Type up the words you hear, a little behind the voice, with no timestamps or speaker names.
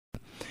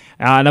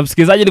Na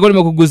msikilizaji, nilikuwa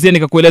nimekuguzia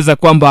nikakueleza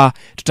kwamba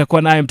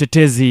tutakuwa naye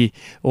mtetezi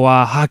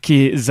wa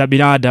haki za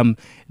binadamu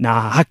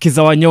na haki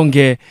za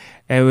wanyonge,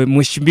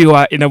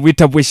 mheshimiwa,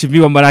 inamuita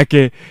mheshimiwa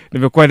marake,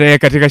 nimekuwa naye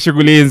katika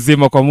shughuli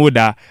nzima kwa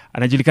muda.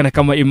 Anajulikana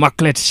kama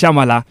Immaculate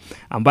Shamala,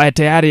 ambaye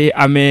tayari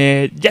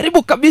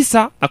amejaribu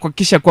kabisa na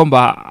kuhakikisha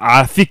kwamba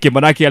afike,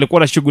 manake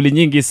alikuwa na shughuli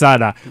nyingi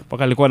sana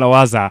mpaka alikuwa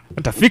anawaza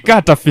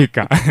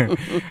atafika.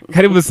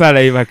 Karibu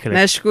sana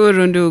Immaculate.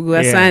 Nashukuru ndugu,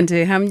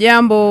 asante.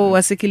 Hamjambo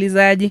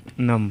wasikilizaji?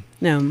 Naam.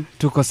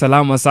 Tuko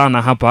salama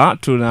sana hapa.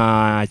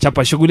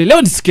 Tunachapa shughuli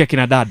leo, ni siku ya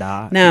kina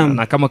dada.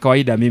 Na kama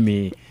kawaida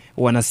mimi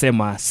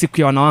wanasema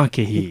siku ya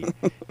wanawake hii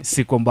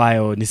siku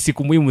ambayo ni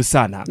siku muhimu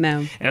sana.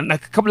 Na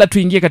kabla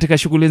tuingie katika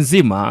shughuli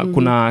nzima,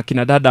 kuna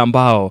kina dada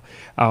ambao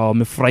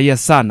wamefurahia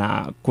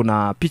sana.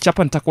 Kuna picha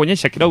hapa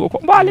nitakuonyesha kidogo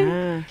kwa mbali.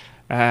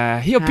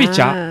 Hiyo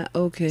picha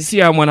si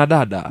ya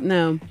mwanadada,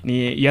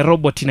 ni ya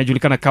robot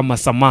inajulikana kama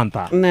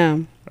Samantha.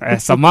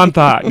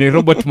 Samantha ni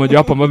robot moja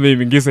wapo ambayo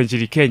imeingiza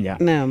nchini Kenya.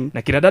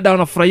 Na kina dada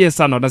wanafurahia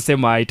sana,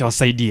 wanasema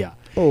itawasaidia.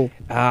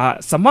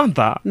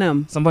 Samantha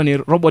ni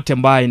robot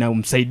ambaye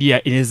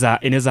inamsaidia,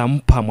 inaweza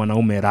mpa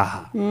mwanaume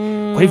raha.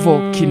 Kwa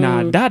hivyo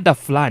kina dada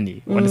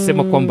fulani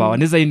wanasema kwamba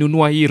wanaweza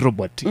inunua hii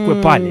robot kwa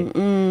pale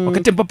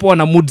wakati ambapo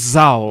wana mood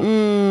zao,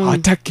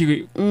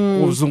 hawataki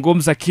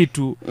kuzungumza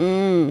kitu,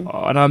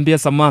 anaambia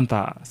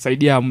Samantha,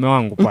 saidia mume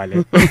wangu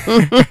pale.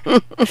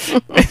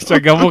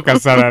 Changamoka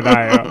sana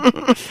nayo.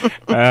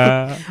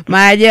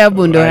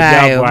 Maajabu ndo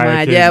hayo,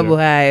 maajabu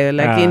hayo,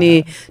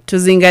 lakini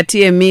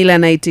tuzingatie mila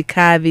na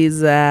itikadi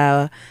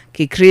za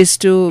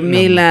Kikristo,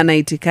 mila na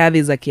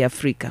itikadi za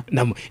Kiafrika.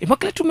 Naam.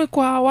 Immaculate,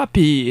 tumekuwa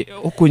wapi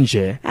huko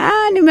nje?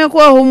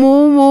 Nimekuwa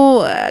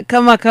humu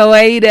kama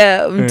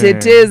kawaida,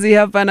 mtetezi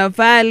hapa na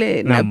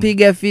pale.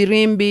 Napiga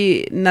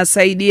firimbi,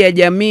 nasaidia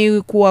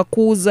jamii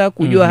kuwakuza,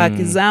 kujua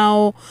haki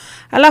zao.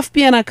 Alafu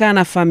pia nakaa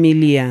na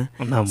familia.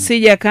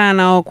 Sijakaa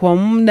nao kwa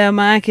muda,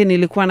 maana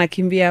nilikuwa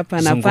nakimbia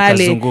hapa na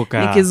pale,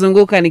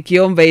 nikizunguka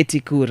nikiomba eti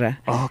kura.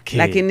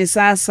 Lakini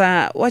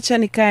sasa wacha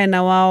nikae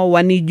na wao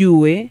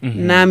wanijue,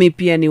 nami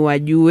pia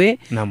niwajue.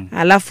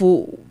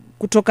 Alafu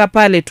kutoka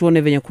pale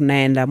tuone venye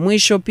kunaenda.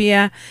 Mwisho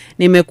pia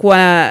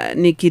nimekuwa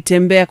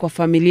nikitembea kwa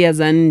familia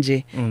za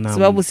nje,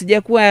 sababu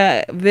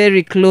sijakuwa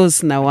very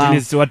close na wao.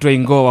 Ni watu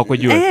waingo wako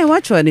juu.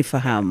 Watu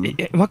wanifahamu.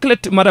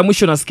 Immaculate, mara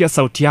mwisho nasikia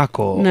sauti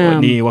yako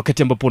ni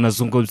wakati ambapo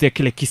unazungumzia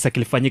kile kisa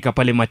kilifanyika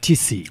pale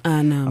Matisi,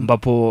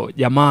 ambapo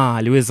jamaa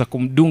aliweza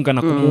kumdunga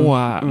na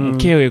kumuua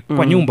mkewe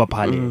kwa nyumba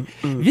pale.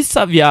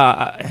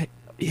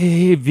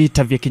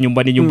 Vita vya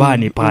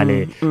kinyumbani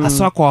pale,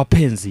 hasa kwa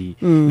wapenzi,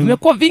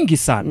 vimekuwa vingi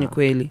sana. Ni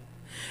kweli.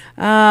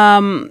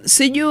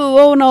 Sijui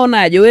wewe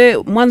unaonaje?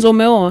 Wewe mwanzo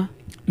umeoa?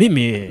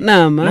 Mimi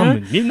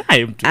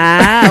ninaye mtu.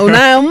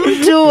 Una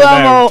mtu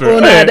ama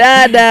una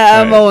dada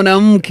ama una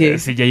mke?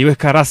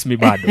 Sijaiweka rasmi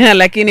bado.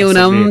 Lakini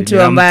una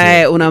mtu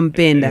ambaye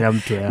unampenda.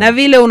 Na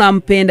vile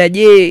unampenda,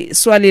 je,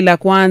 swali la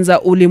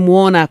kwanza,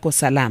 ulimuona ako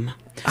salama?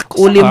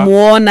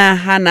 Ulimuona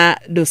hana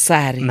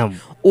dosari?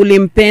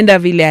 Ulimpenda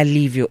vile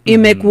alivyo?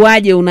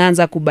 Imekuwaje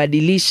unaanza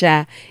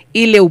kubadilisha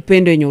ile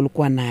upendo yenye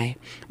ulikuwa naye?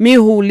 Mimi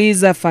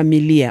huuliza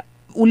familia,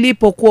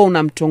 ulipokuwa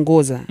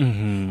unamtongoza,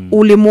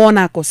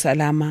 ulimuona ako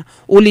salama?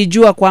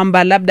 Ulijua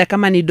kwamba labda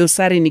kama ni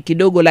dosari ni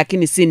kidogo,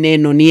 lakini si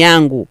neno, ni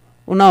yangu,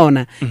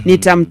 unaona,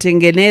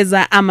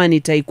 nitamtengeneza ama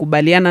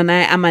nitaikubaliana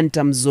naye ama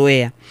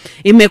nitamzoea.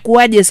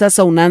 Imekuwaje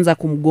sasa unaanza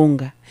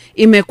kumgonga?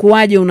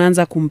 Imekuwaje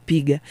unaanza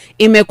kumpiga?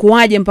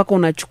 Imekuwaje mpaka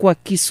unachukua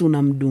kisu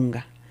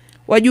unamdunga?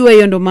 Wajua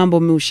hiyo ndo mambo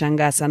mimi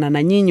ushangaa sana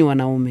na nyinyi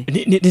wanaume.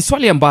 Ni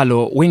swali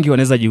ambalo wengi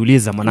wanaweza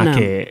jiuliza,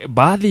 manake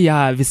baadhi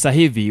ya visa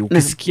hivi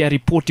ukisikia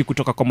ripoti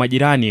kutoka kwa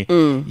majirani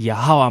ya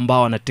hawa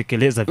ambao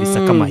wanatekeleza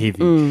visa kama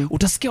hivi,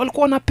 utasikia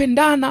walikuwa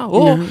wanapendana,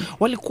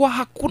 walikuwa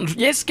hakuna,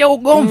 tujasikia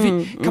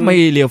ugomvi kama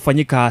ile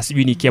iliyofanyika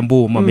sijui ni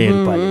Kiambu,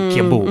 Mameru pale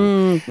Kiambu,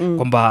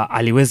 kwamba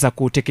aliweza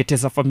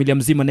kuteketeza familia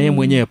mzima na yeye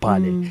mwenyewe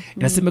pale.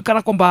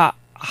 Inasemekana kwamba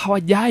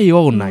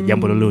hawajaiona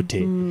jambo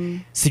lolote.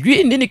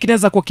 Sijui nini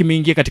kinaweza kuwa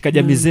kimeingia katika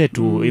jamii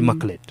zetu,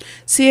 Immaculate.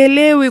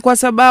 Sielewi, kwa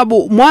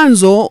sababu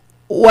mwanzo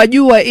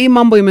wajua hii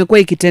mambo imekuwa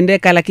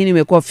ikitendeka lakini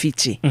imekuwa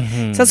fichi.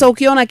 Sasa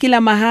ukiona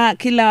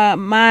kila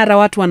mara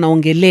watu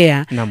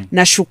wanaongelea,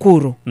 na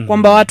shukuru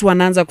kwamba watu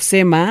wanaanza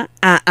kusema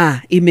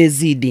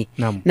imezidi,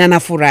 na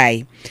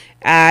nafurahi.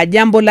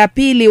 Jambo la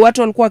pili,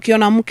 watu walikuwa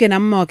wakiona mke na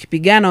mume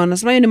wakipigana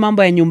wanasema hiyo ni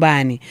mambo ya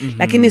nyumbani.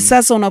 Lakini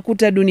sasa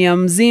unakuta dunia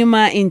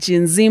mzima, nchi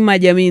nzima,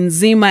 jamii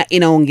nzima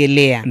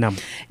inaongelea.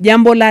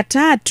 Jambo la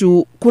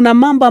tatu, kuna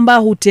mambo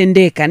ambayo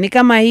hutendeka, ni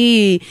kama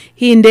hii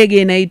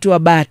ndege inaitwa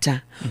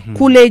bata.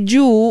 Kule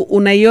juu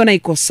unaiona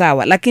iko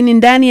sawa, lakini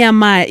ndani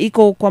ya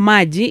iko kwa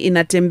maji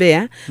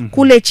inatembea.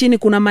 Kule chini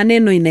kuna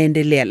maneno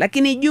inaendelea,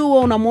 lakini juu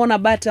unamuona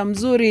bata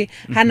mzuri,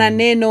 hana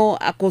neno,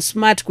 ako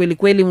smart kweli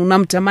kweli,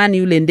 unamtamani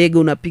yule ndege,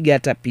 unapiga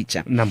hata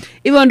picha.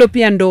 Hivyo ndo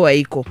pia ndoa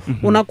iko.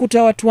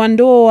 Unakuta watu wa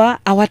ndoa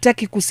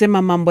hawataki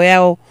kusema mambo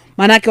yao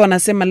Manake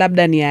wanasema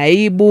labda ni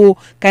aibu,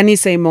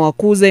 kanisa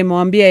imewakuza,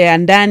 imewaambia ya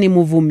ndani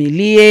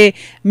muvumilie,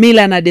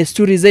 mila na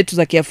desturi zetu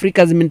za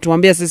Kiafrika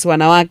zimetuambia sisi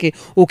wanawake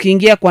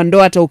ukiingia kwa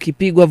ndoa hata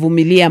ukipigwa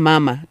vumilia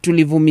mama,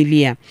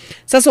 tulivumilia.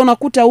 Sasa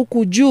unakuta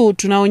huku juu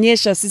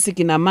tunaonyesha sisi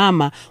kina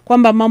mama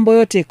kwamba mambo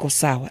yote iko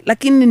sawa,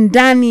 lakini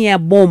ndani ya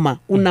boma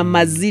kuna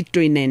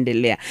mazito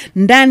inaendelea.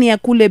 Ndani ya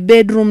kule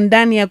bedroom,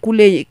 ndani ya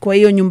kule kwa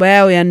hiyo nyumba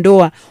yao ya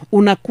ndoa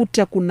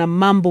unakuta kuna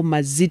mambo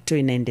mazito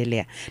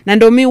inaendelea. Na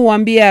ndio mimi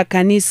huambia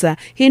kanisa,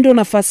 hii ndio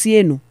nafasi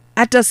yenu.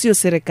 Hata sio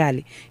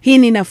serikali. Hii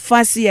ni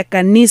nafasi ya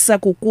kanisa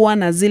kukua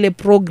na zile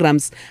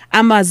programs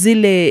ama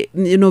zile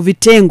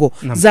vitengo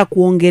za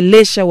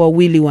kuongelesha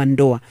wawili wa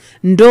ndoa.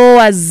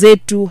 Ndoa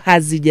zetu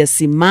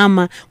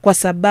hazijasimama kwa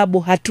sababu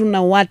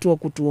hatuna watu wa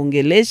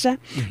kutuongelesha,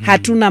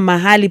 hatuna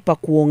mahali pa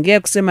kuongea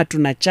kusema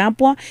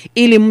tunachapwa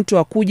ili mtu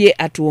akuje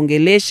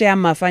atuongeleshe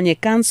ama afanye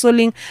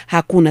counseling,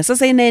 hakuna.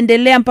 Sasa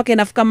inaendelea mpaka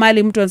inafika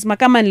mahali mtu anasema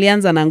kama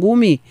nilianza na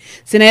ngumi,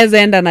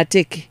 sinaweza enda na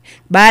teke.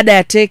 Baada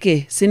ya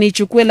teke,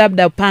 sinichukue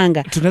labda panga.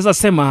 Tunaweza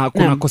sema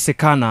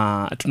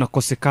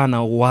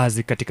tunakosekana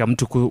uwazi katika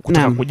mtu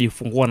kutaka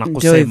kujifungua na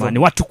kusema. Ni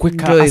watu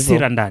kuweka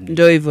hasira ndani.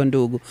 Ndio hivyo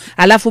ndugu.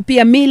 Alafu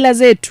pia mila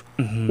zetu.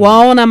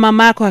 Waona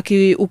mamako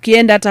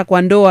ukienda hata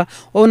kwa ndoa,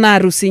 ona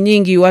harusi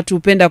nyingi watu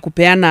hupenda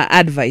kupeana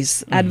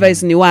advice.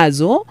 Advice ni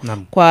wazo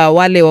kwa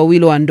wale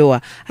wawili wa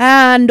ndoa.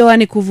 Ndoa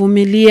ni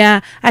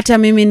kuvumilia, hata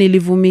mimi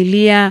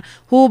nilivumilia.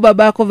 Huu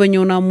babako venye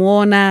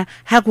unamuona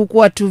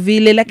hakukuwa tu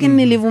vile, lakini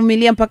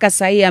nilivumilia mpaka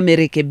sasa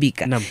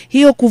amerekebika.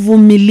 Hiyo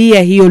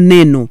kuvumilia, hiyo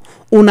neno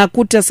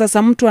unakuta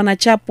sasa mtu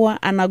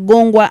anachapwa,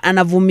 anagongwa,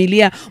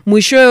 anavumilia.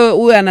 Mwishowe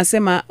huyu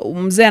anasema,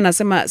 mzee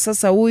anasema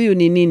sasa huyu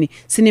ni nini?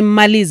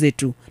 Sinimmalize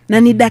tu.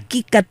 Na ni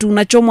dakika tu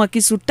unachomwa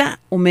kisu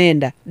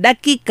umeenda.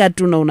 Dakika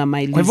tu na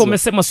unamailizo. Kwa hivyo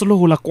umesema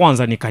suluhu la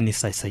kwanza ni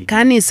kanisa isaidie.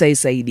 Kanisa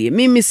isaidie.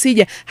 Mimi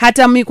sija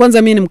hata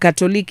kwanza mimi ni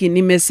Mkatoliki,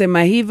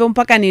 nimesema hivyo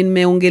mpaka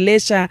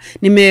nimeongelesha,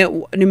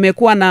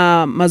 nimekuwa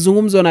na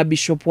mazungumzo na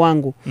bishop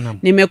wangu.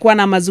 Nimekuwa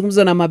na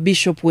mazungumzo na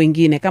mabishop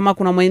wengine. Kama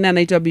kuna mwingine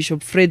anaitwa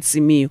Bishop Fred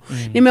Simiyu.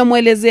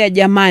 Nimemwelezea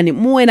jamani,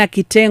 muwe na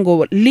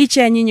kitengo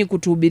licha ya nyinyi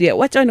kutuhubiria.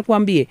 Wacha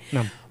nikwambie.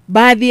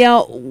 Baadhi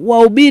ya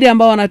wahubiri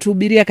ambao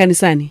wanatuhubiria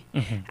kanisani,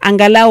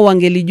 angalau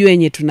wangelijua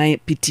yenye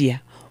tunapitia.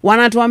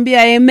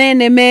 Wanatuambia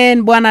amen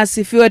amen, Bwana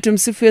asifiwe,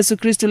 tumsifu Yesu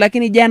Kristo,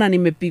 lakini jana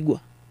nimepigwa.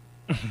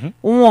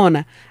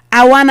 Umeona?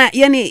 Hawana,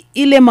 yani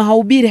ile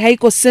mahubiri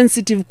haiko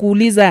sensitive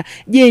kuuliza,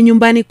 je,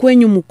 nyumbani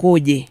kwenyu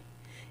mkoje?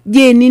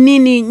 Je, ni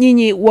nini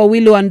nyinyi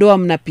wawili wa ndoa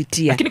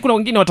mnapitia? Lakini kuna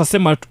wengine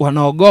watasema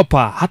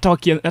wanaogopa,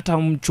 hata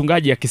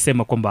mchungaji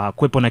akisema kwamba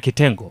kuwepo na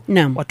kitengo,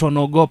 watu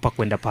wanaogopa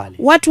kwenda pale.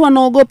 Watu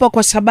wanaogopa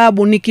kwa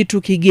sababu ni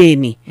kitu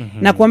kigeni.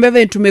 Na kuambia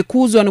vile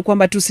tumekuzwa ni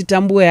kwamba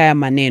tusitambue haya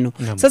maneno.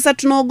 Sasa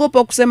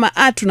tunaogopa kusema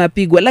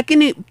tunapigwa,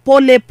 lakini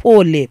pole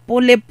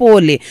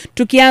pole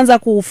tukianza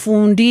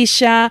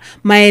kufundisha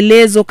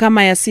maelezo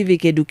kama ya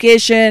civic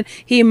education,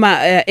 hii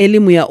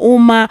elimu ya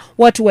umma,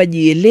 watu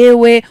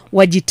wajielewe,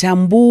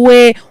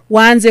 wajitambue,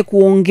 waanze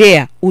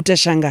kuongea,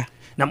 utashangaa.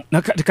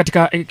 Na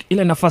katika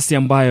ile nafasi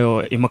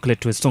ambayo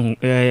Immaculate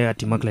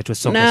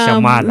Wesonga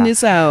Shamala ni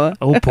sawa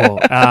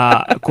upo,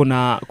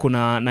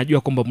 kuna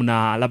najua kwamba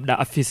mna labda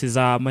afisi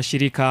za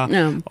mashirika,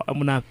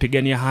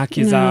 mnapigania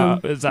haki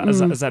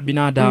za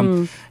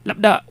binadamu.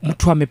 Labda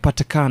mtu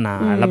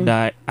amepatikana,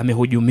 labda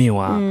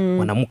amehujumiwa,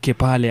 mwanamke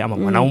pale ama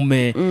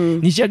mwanaume,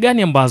 ni njia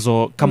gani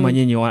ambazo kama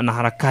nyinyi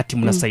wanaharakati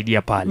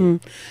mnasaidia pale?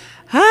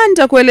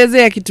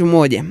 Nitakuelezea kitu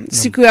moja.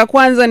 Siku ya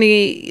kwanza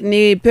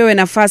nipewe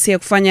nafasi ya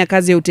kufanya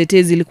kazi ya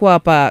utetezi ilikuwa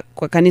hapa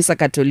kwa kanisa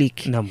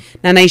Katoliki.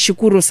 Na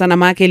naishukuru sana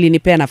maana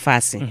ilinipea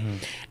nafasi.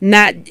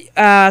 Na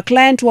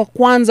client wa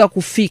kwanza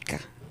kufika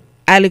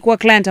alikuwa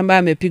client ambaye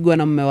amepigwa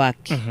na mume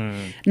wake.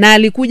 Na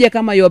alikuja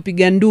kama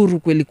yopiga nduru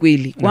kweli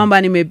kweli.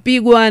 Kwamba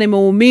nimepigwa,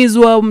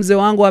 nimeumizwa, mzee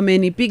wangu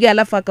amenipiga,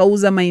 alafu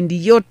akauza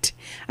mahindi yote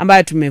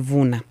ambayo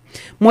tumevuna.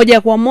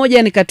 Moja kwa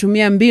moja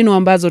nikatumia mbinu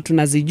ambazo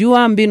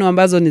tunazijua, mbinu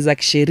ambazo ni za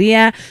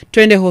kisheria.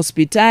 Twende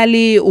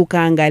hospitali,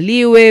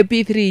 ukaangaliwe,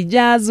 P3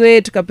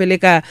 ijazwe,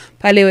 tukapeleka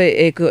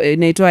pale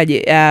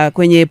inaitwaje,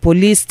 kwenye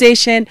police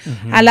station,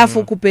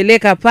 alafu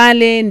kupeleka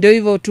pale. Ndio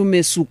hivyo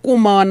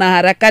tumesukuma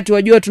wanaharakati,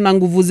 wajua tuna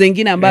nguvu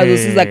zingine ambazo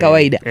si za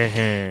kawaida.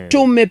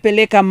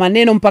 Tumepeleka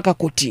maneno mpaka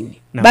kotini.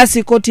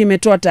 Basi koti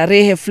imetoa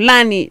tarehe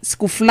fulani,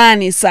 siku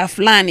fulani, saa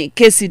fulani,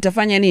 kesi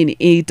itafanya nini?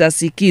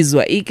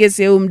 Itasikizwa. Hii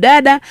kesi ya huyu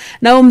mdada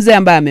na huyu mzee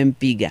ambaye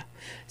amempiga.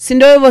 Si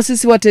ndio hivyo,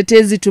 sisi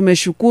watetezi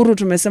tumeshukuru,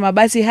 tumesema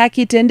basi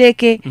haki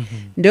itendeke.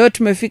 Ndio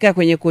tumefika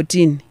kwenye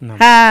kotini.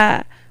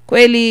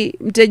 Kweli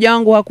mteja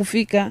wangu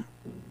hakufika.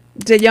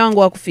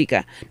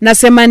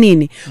 Nasema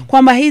nini?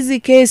 Kwamba hizi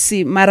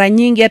kesi mara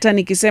nyingi hata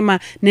nikisema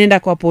nenda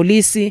kwa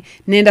polisi,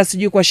 nenda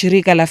sijui kwa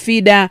shirika la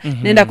FIDA,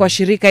 nenda kwa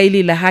shirika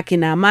hili la haki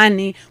na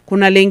amani,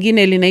 kuna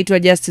lingine linaitwa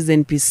Justice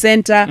and Peace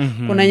Center,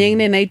 kuna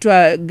nyingine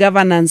inaitwa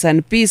Governance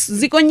and Peace,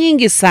 ziko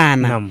nyingi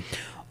sana.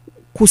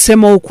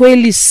 Kusema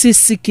ukweli,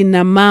 sisi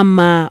kina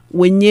mama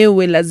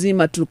wenyewe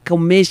lazima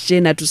tukomeshe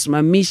na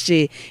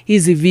tusimamishe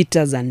hizi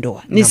vita za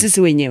ndoa. Ni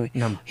sisi wenyewe.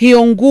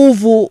 Hiyo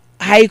nguvu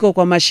haiko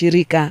kwa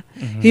mashirika.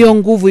 Hiyo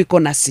nguvu iko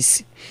na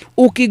sisi.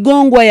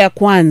 Ukigongwa ya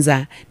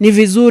kwanza, ni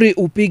vizuri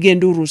upige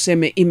nduru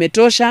useme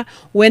imetosha,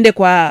 uende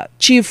kwa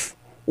chief,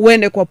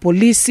 uende kwa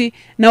polisi,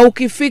 na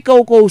ukifika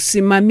huko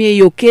usimamie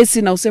hiyo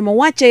kesi na useme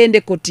wacha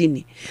ende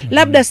kotini.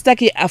 Labda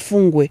sitaki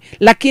afungwe,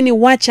 lakini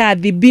wacha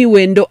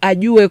adhibiwe ndo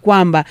ajue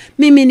kwamba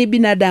mimi ni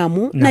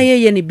binadamu na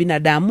yeye ni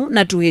binadamu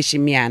na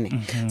tuheshimiane.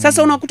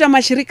 Sasa unakuta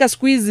mashirika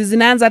siku hizi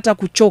zinaanza hata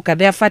kuchoka,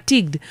 they are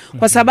fatigued,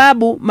 kwa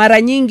sababu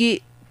mara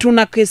nyingi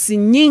tuna kesi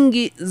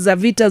nyingi za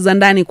vita za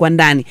ndani kwa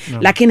ndani,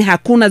 lakini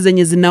hakuna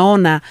zenye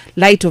zinaona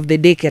light of the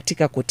day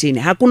katika kotini.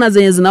 Hakuna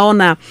zenye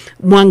zinaona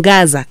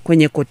mwangaza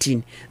kwenye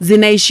kotini.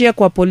 Zinaishia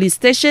kwa police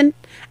station,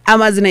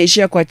 ama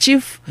zinaishia kwa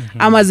chief,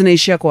 ama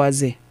zinaishia kwa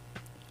wazee.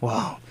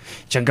 Wow.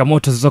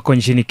 Changamoto zoko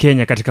nchini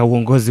Kenya katika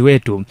uongozi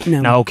wetu.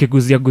 Na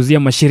ukiguzia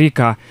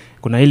mashirika,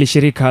 kuna hili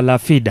shirika la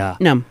FIDA.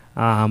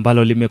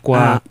 Ambalo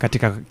limekuwa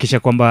katika kisha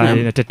kwamba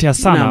linatetea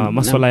sana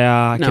masuala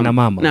ya kina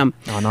mama na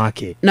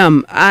wanawake.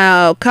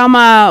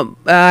 Kama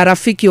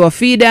rafiki wa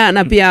FIDA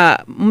na pia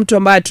mtu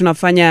ambaye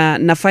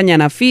nafanya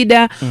na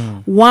FIDA,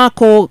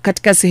 wako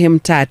katika sehemu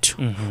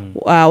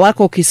 3.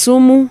 Wako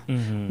Kisumu,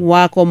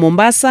 wako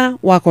Mombasa,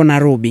 wako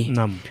Nairobi.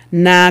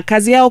 Na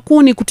kazi yao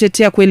kuu ni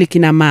kutetea kweli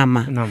kina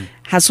mama.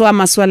 Haswa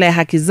masuala ya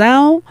haki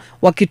zao,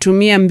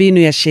 wakitumia mbinu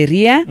ya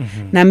sheria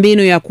na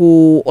mbinu ya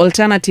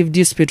alternative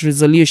dispute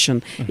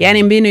resolution.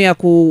 Yani mbinu ya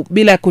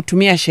bila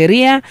kutumia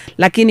sheria,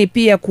 lakini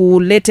pia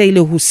kuleta ile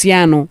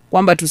uhusiano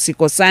kwamba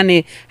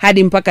tusikosane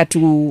hadi mpaka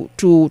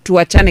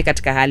tuachane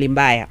katika hali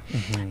mbaya.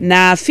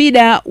 Na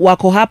FIDA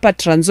wako hapa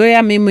Trans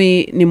Nzoia,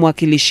 mimi ni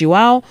mwakilishi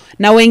wao,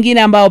 na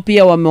wengine ambao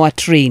pia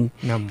wamewatrain.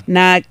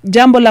 Na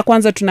jambo la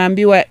kwanza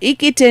tunaambiwa,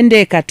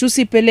 ikitendeka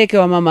tusipeleke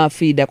wa mama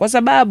FIDA, kwa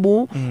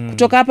sababu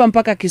kutoka hapa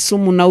mpaka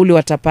Kisumu nauli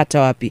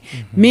watapata wapi?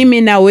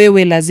 Mimi na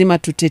wewe lazima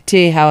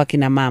tutetee hawa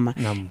kina mama.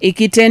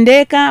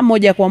 Ikitendeka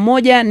moja kwa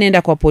moja,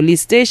 nenda kwa police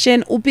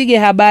station, upige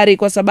habari,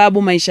 kwa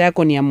sababu maisha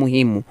yako ni ya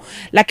muhimu.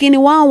 Lakini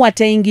wao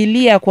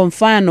wataingilia, kwa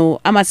mfano,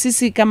 ama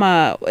sisi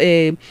kama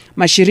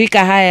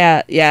mashirika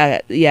haya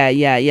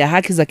ya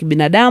haki za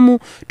kibinadamu,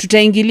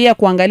 tutaingilia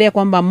kuangalia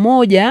kwamba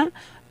moja,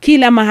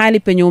 kila mahali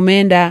penye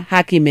umeenda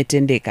haki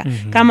imetendeka.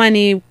 Kama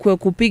ni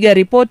kupiga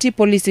ripoti,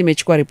 polisi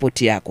imechukua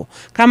ripoti yako.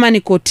 Kama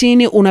ni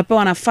kotini,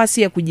 unapewa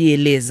nafasi ya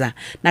kujieleza.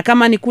 Na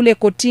kama ni kule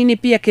kotini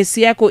pia,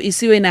 kesi yako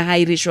isiwe na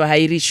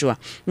hairishwa.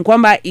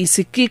 Kwamba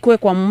isikikwe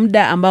kwa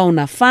muda ambao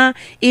unafaa,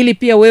 ili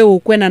pia wewe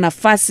ukue na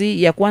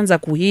nafasi ya kuanza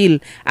kuheal,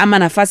 ama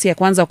nafasi ya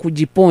kuanza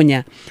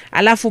kujiponya.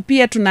 Alafu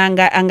pia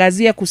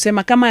tunaangazia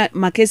kusema kama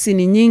makesi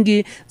ni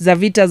nyingi za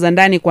vita za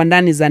ndani kwa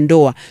ndani za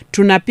ndoa,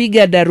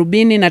 tunapiga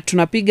darubini na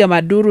tunapiga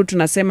maduru,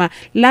 tunasema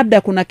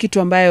labda kuna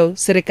kitu ambayo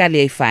serikali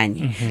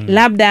haifanyi.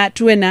 Labda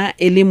tuwe na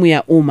elimu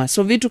ya umma.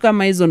 So vitu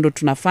kama hizo ndo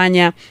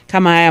tunafanya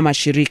kama haya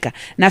mashirika.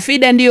 Na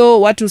FIDA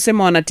ndio watu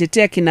usema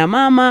wanatetea kina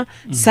mama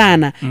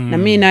sana. Na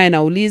mimi naye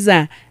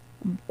nauliza,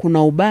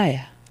 kuna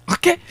ubaya?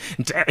 Okay.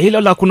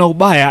 Hilo la kuna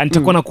ubaya,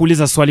 nitakuwa na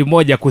kuuliza swali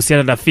moja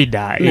kuhusiana na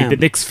FIDA. The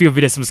next few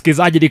videos,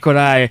 msikizaji, niko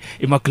naye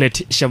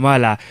Immaculate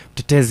Shamala,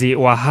 mtetezi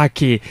wa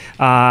haki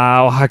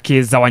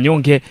za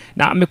wanyonge,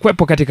 na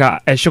amekuepo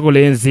katika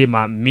shughuli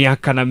nzima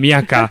miaka na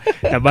miaka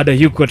na bado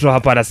yuko tu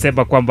hapa,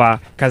 anasema kwamba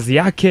kazi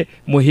yake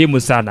muhimu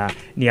sana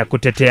ni ya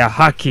kutetea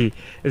haki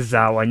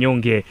za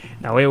wanyonge.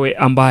 Na wewe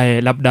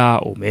ambaye labda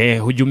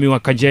umehujumiwa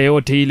kwa njia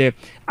yote ile,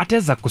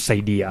 ataweza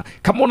kusaidia.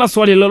 Kama una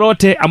swali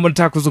lolote ama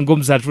unataka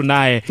kuzungumza,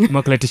 tunaye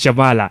Immaculate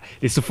Shamala,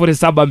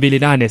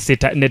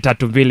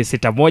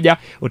 0728643261,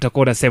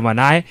 utakuwa unasema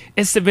naye.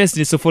 SMS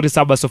ni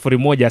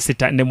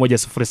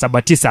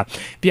 0701641079.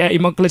 Pia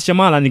Immaculate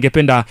Shamala,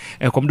 ningependa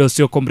kwa muda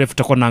usio mrefu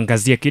tutakuwa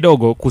naangazia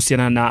kidogo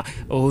kuhusiana na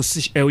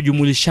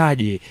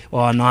ujumulishaji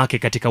wa wanawake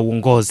katika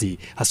uongozi,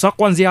 hasa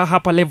kuanzia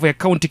hapa level ya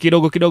county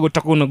kidogo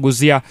tutakuwa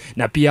tunaguzia,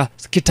 na pia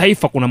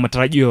kitaifa kuna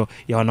matarajio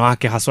ya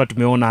wanawake. Hasa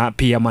tumeona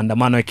pia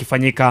maandamano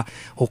yakifanyika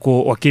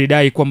huko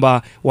wakidai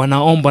kwamba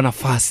wanaomba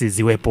nafasi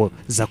ziwepo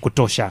za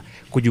kutosha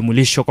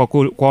kujumulishwa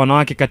kwa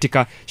wanawake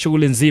katika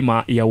shughuli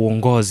nzima ya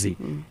uongozi.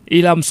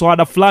 Ila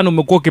mswada fulani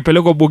umekuwa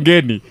ukipelekwa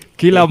bungeni,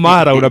 kila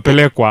mara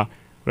unapelekwa,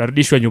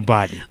 unarudishwa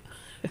nyumbani.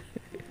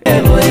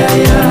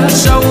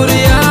 Shauri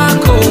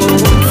yako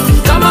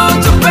kama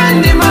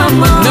utupendi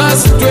mama,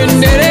 nasi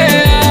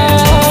tuendelea.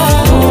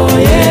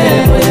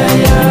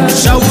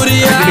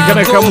 Shauri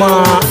yako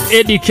kama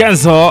Eddie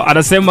Kenzo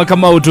anasema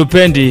kama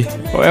utupendi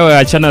wewe,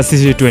 achana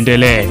sisi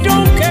tuendelee.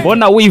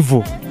 Mbona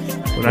wivu?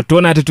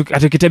 Unatuona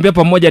atukitembea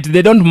pamoja,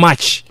 they don't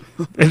match,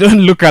 they don't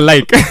look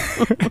alike.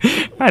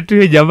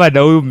 Hatu jamaa na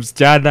huyu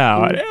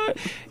msichana,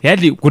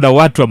 yaani kuna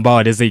watu ambao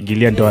wanaweza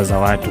ingilia ndoa za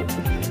watu.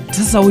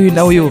 Sasa huyu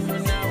na huyu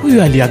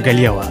huyu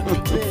aliangalia wapi?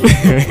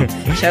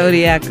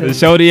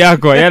 Shauri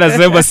yako.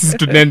 Yanasema sisi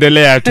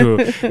tunaendelea tu.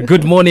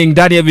 Good morning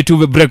ndani ya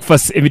Vituve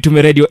Breakfast,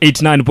 Vitume Radio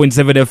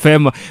 89.7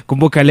 FM.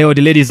 Kumbuka leo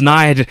the Ladies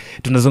Night,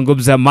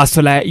 tunazungumza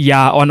masuala ya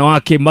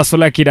wanawake,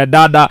 masuala ya kina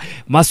dada,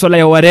 masuala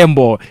ya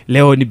warembo.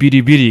 Leo ni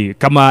bidibidi.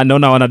 Kama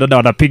naona wanadada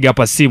wanapiga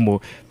hapa simu,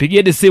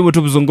 pigieni simu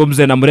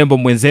tuzungumze na mrembo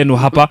mwenzenu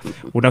hapa.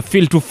 Una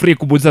feel too free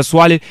kubuza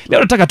swali. Leo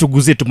nataka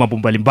tuguzie tu mambo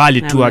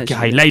mbalimbali tu,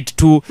 highlight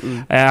tu,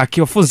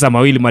 akiwafunza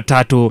mawili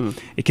matatu,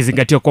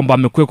 ikizingatia kwamba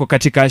amekuwa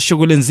katika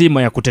shughuli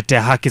nzima ya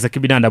kutetea haki za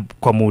kibinadamu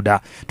kwa muda.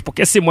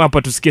 Tupokee simu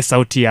hapa tusikie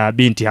sauti ya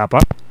binti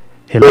hapa.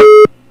 Hello.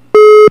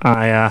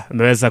 Haya,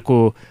 ameweza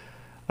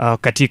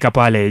katika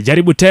pale.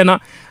 Jaribu tena.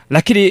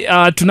 Lakini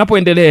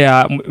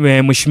tunapoendelea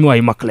Mheshimiwa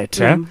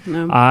Immaculate,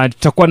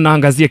 tutakuwa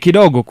naangazia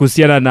kidogo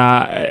kuhusiana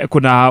na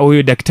kuna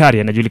huyu daktari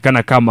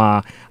anajulikana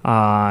kama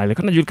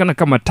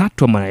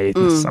Tatu ama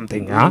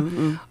something,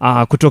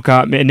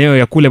 kutoka eneo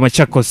ya kule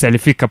Machakos.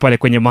 Alifika pale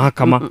kwenye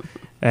mahakama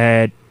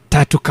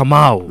Tatu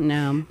Kamau,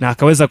 na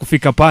akaweza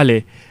kufika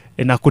pale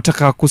na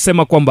kutaka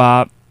kusema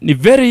kwamba ni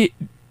very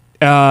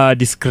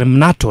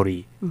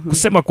discriminatory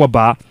kusema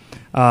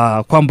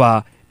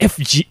kwamba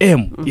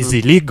FGM is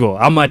illegal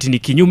ama ati ni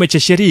kinyume cha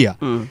sheria.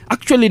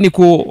 Actually ni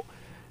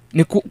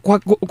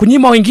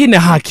kunyima wengine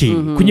haki,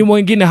 kunyima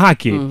wengine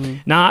haki.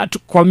 Na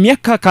kwa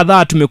miaka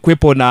kadhaa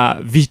tumekuepo na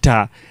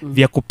vita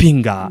vya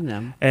kupinga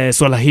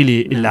swala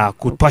hili la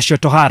kupashwa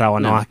tohara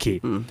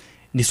wanawake.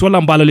 Ni swala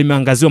ambalo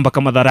limeangaziwa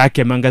mpaka madhara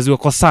yake yameangaziwa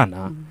kwa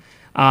sana.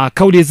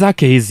 Kauli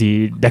zake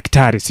hizi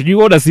daktari, sijui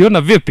wewe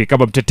unaziona vipi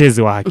kama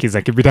mtetezi wa haki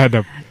za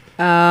kibinadamu?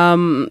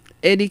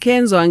 Eddie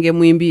Kenzo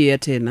angemwimbia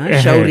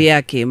tena shauri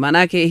yake,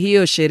 manake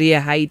hiyo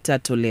sheria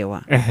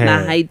haitatolewa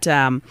na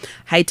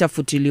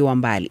haitafutiliwa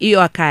mbali.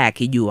 Hiyo akaya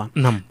akijua.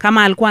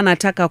 Kama alikuwa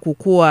anataka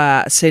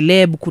kukua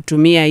celeb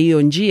kutumia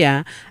hiyo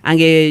njia,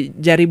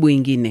 angejaribu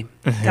ingine.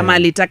 Kama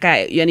alitaka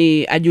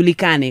yani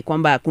ajulikane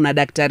kwamba kuna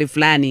daktari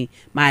fulani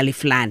mahali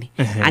fulani,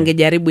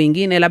 angejaribu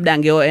ingine, labda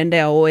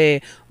angeenda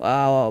oe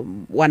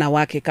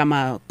wanawake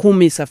kama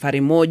 10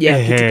 safari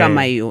moja, kitu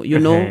kama hiyo, you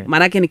know.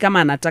 Manake ni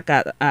kama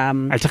anataka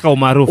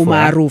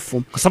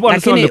umaarufu. Kwa sababu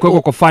anasema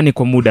amekuwa kwa fani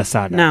kwa muda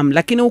sana. Naam,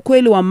 lakini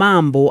ukweli wa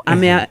mambo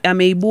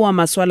ameibua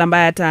masuala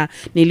ambayo hata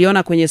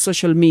niliona kwenye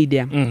social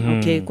media.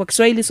 Okay, kwa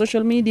Kiswahili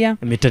social media,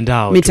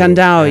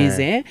 mitandao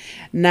hizi.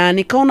 Na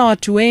nikaona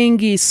watu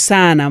wengi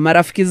sana,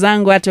 marafiki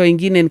zangu hata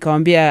wengine,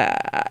 nikamwambia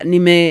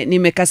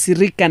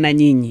nimekasirika na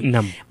nyinyi.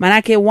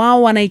 Manake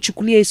wao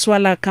wanaichukulia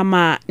swala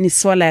kama ni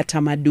swala ya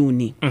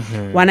tamaduni.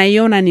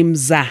 Wanaiona ni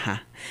mzaha.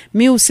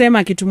 Mi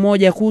husema kitu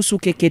moja kuhusu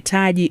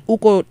keketaji,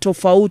 uko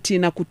tofauti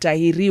na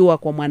kutahiriwa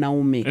kwa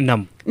mwanaume.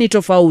 Ni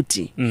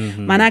tofauti.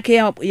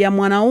 Manake ya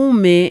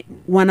mwanaume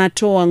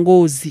wanatoa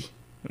ngozi.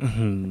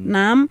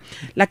 Naam,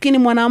 lakini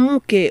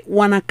mwanamke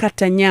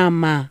wanakata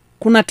nyama.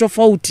 Kuna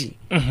tofauti.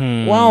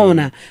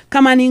 Waona,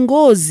 kama ni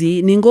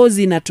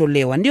ngozi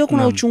inatolewa. Ndio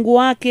kuna uchungu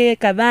wake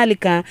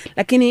kadhalika,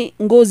 lakini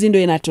ngozi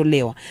ndio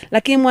inatolewa.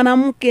 Lakini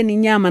mwanamke ni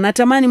nyama.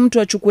 Natamani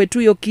mtu achukue tu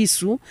hiyo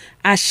kisu,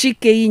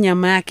 ashike hii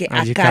nyama yake,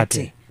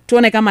 akate.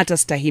 Tuone kama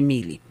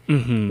atastahimili.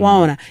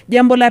 Waona.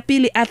 Jambo la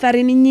pili,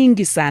 athari ni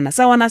nyingi sana.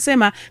 Sawa,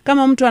 wanasema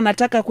kama mtu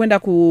anataka kwenda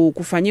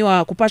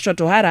kupashwa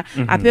tohara,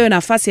 apewe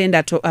nafasi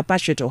aende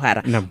apashwe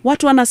tohara.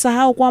 Watu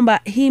wanasahau kwamba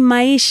hii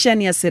maisha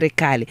ni ya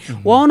serikali.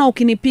 Waona,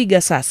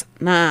 ukinipiga sasa,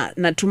 na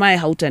natumai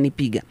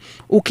hautanipiga.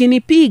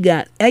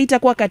 Ukinipiga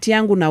haitakuwa kati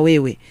yangu na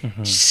wewe.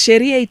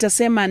 Sheria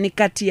itasema ni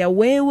kati ya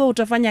wewe,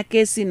 utafanya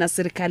kesi na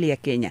serikali ya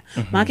Kenya.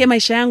 Maana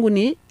maisha yangu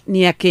ni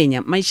ya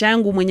Kenya. Maisha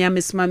yangu mwenye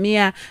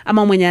amesimamia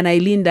ama mwenye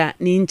anailinda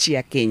ni nchi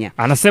ya Kenya.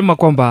 Anasema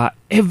kwamba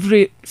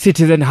every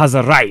citizen has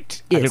a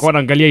right. Alikuwa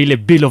anaangalia ile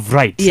Bill of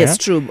Rights. Yes,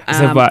 true.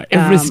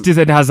 Every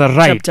citizen has a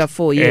right.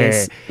 Chapter 4,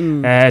 yes.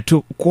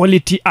 To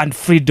quality and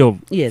freedom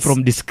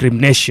from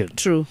discrimination.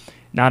 True.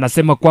 Na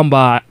anasema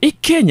kwamba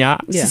Kenya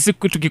sisi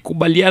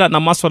tukikubaliana na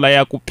masuala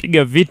ya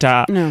kupiga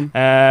vita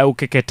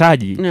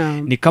ukeketaji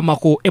ni kama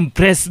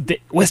embrace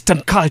the western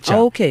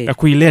culture na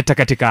kuileta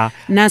katika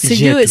na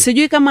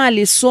sijui kama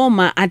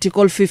alisoma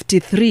article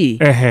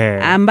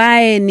 53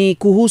 ambaye ni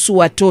kuhusu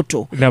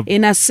watoto.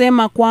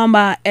 Inasema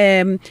kwamba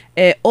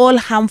all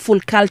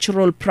harmful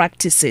cultural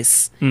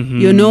practices,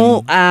 you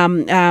know,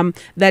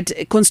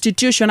 that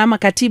constitution ama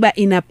katiba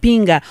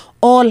inapinga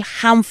all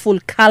harmful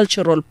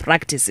cultural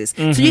practices.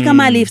 Sijui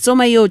kama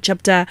alisoma hiyo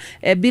chapter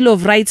Bill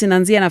of Rights,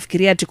 inaanzia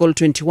nafikiria article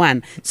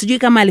 21. Sijui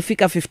kama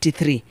alifika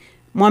 53.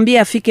 Mwambie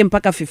afike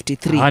mpaka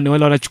 53. Ni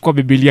wale wanachukua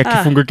Biblia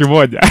kifungu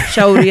kimoja.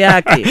 Shauri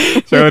yake.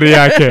 Shauri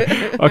yake.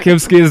 Okay,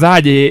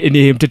 msikilizaji,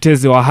 ni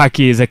mtetezi wa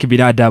haki za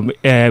kibinadamu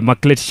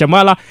Immaculate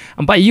Shamala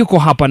ambaye yuko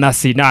hapa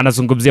nasi na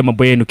anazungumzia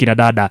mambo yenu kina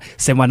dada.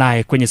 Sema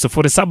naye kwenye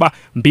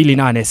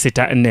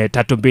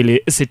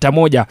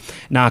 0728643261.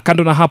 Na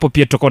kando na hapo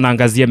pia tutakuwa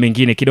naangazia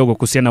mengine kidogo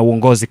kuhusiana na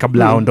uongozi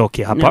kabla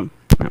aondoke hapa.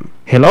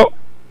 Hello.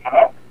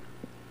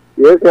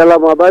 Yes,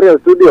 Elam, habari ya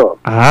studio.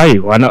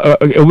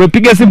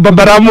 Umepiga simu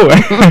Bambaramu.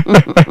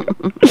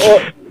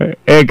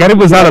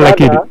 Karibu sana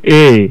lakini.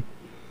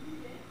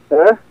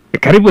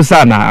 Karibu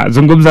sana.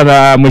 Zungumza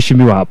na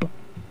mheshimiwa hapa.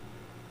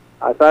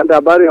 Asante,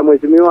 habari ya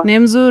mheshimiwa? Ni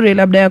mzuri,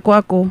 labda ya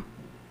kwako?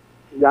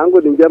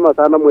 Yangu ni njema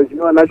sana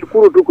mheshimiwa.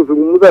 Nashukuru tu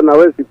kuzungumza na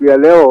wewe siku ya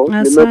leo.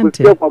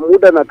 Nimekusikia kwa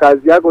muda na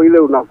kazi yako ile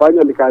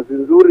unafanya ni kazi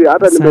nzuri.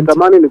 Hata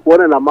nimetamani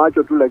nikuone na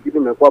macho tu lakini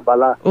imekuwa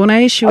balaa.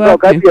 Unaishi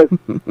wapi?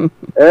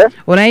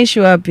 Unaishi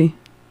wapi?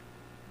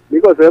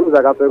 Niko sehemu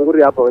za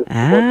Kapenguri hapa West.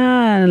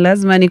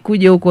 Lazima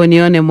nikuje huko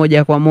nione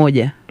moja kwa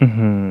moja.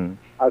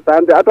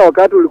 Asante. Hata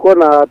wakati ulikuwa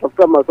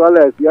unatafuta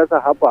masuala ya siasa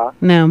hapa.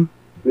 Naam.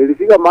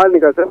 Nilifika mahali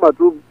nikasema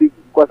tu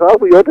kwa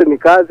sababu yote ni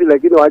kazi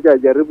lakini wacha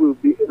ajaribu,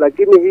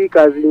 lakini hii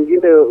kazi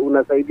nyingine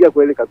unasaidia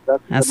kweli kabisa.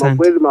 Kama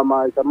kweli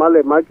mama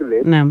Shamale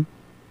Makile. Naam.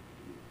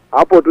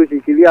 Hapo tu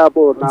shikilia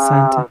hapo na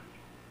Asante.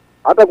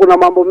 Hata kuna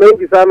mambo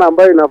mengi sana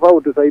ambayo inafaa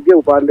utusaidie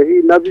upande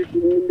hii na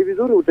ni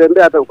vizuri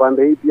utembee hata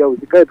upande hii pia,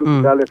 usikae tu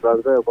kidale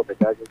Tanzania kwa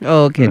peke yake.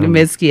 Okay,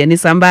 nimesikia.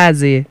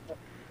 Nisambaze.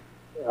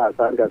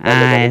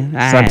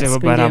 Asante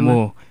Baba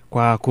Ramu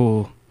kwa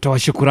kutoa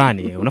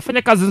shukrani.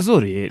 Unafanya kazi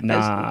nzuri na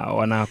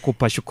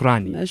wanakupa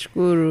shukrani.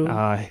 Nashukuru.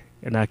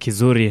 Na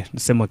kizuri,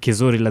 nasema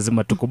kizuri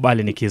lazima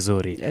tukubali ni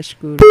kizuri.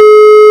 Nashukuru.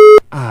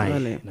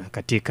 Na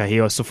katika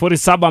hiyo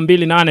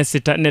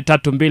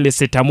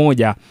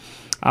 0728643261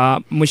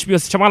 Mheshimiwa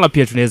Shamala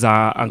pia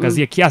tunaweza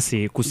angazia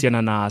kiasi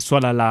kuhusiana na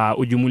swala la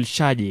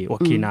ujumulishaji wa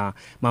kina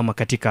mama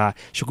katika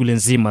shughuli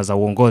nzima za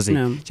uongozi.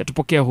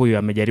 Chatupokea huyu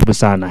amejaribu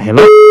sana.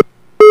 Hello.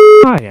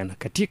 Na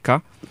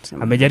katika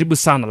amejaribu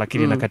sana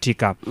lakini na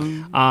katika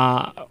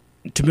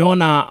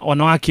tumeona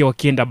wanawake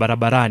wakienda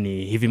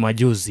barabarani hivi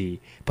majuzi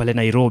pale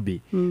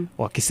Nairobi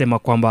wakisema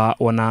kwamba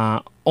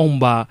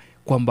wanaomba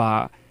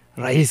kwamba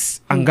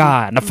rais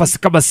angaa nafasi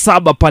kama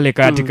 7 pale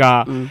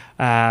katika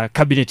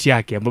kabineti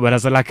yake, ambapo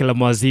baraza lake la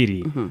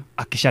mawaziri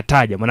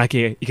akishataja,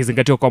 manake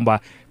ikizingatiwa kwamba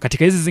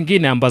katika hizi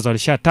zingine ambazo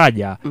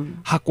alishataja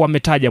hakuwa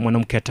ametaja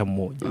mwanamke hata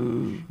mmoja.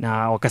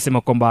 Na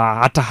wakasema kwamba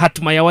hata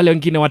hatma ya wale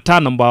wengine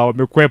 5 ambao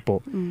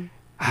wamekuepo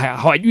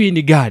hawajui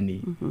ni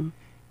gani.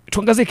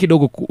 Tuangazie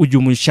kidogo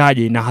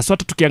ujumuishaji na haswa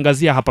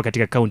tukiangazia hapa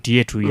katika kaunti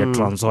yetu ya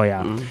Trans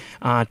Nzoia.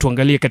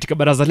 Tuangalie katika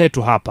baraza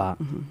letu hapa.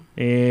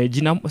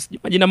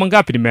 Jina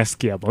mangapi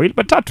nimesikia hapa?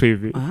 2-3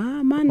 hivi.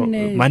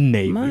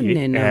 Manne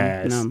hivi.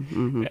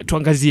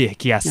 Tuangazie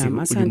kiasi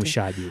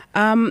ujumuishaji.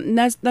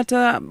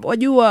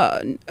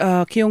 Wajua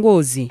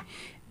kiongozi,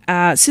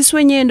 sisi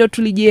wenyewe ndo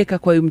tulijiweka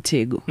kwa hiyo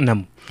mtego.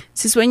 Naam.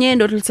 Sisi wenyewe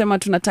ndo tulisema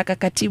tunataka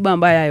katiba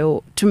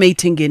ambayo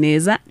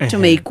tumeitengeneza,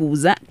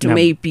 tumeikuza,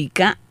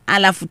 tumeipika,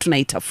 alafu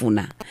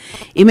tunaitafuna.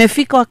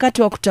 Imefika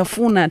wakati wa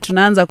kutafuna,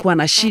 tunaanza kuwa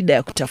na shida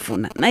ya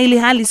kutafuna. Na ili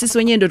hali sisi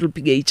wenyewe ndio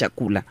tulipiga hii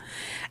chakula.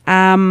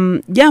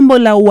 Jambo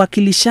la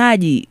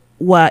uwakilishaji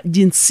wa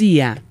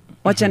jinsia,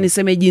 wacha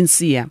niseme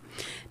jinsia,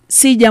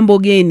 si jambo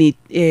geni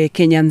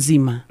Kenya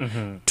nzima.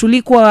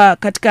 Tulikuwa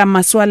katika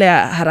masuala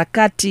ya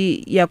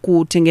harakati ya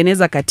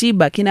kutengeneza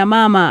katiba, kina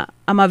mama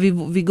ama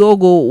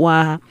vigogo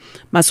wa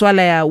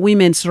masuala ya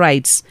women's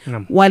rights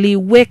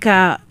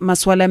waliweka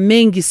masuala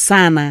mengi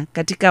sana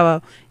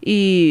katika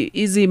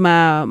hizi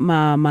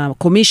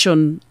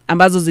commission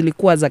ambazo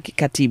zilikuwa za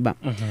kikatiba.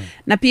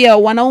 Na pia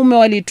wanaume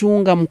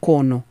walituunga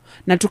mkono,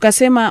 na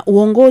tukasema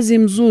uongozi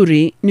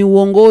mzuri ni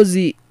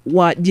uongozi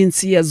wa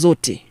jinsia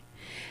zote.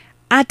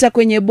 Hata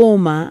kwenye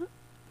boma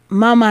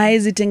mama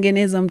haezi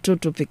tengeneza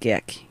mtoto peke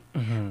yake.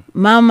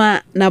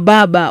 Mama na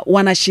baba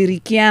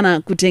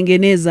wanashirikiana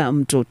kutengeneza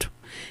mtoto.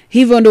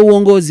 Hivyo ndio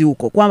uongozi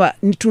huko, kwamba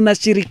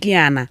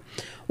tunashirikiana.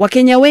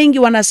 Wakenya wengi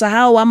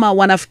wanasahau ama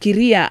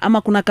wanafikiria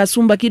ama kuna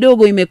kasumba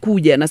kidogo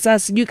imekuja, na sasa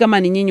sijui kama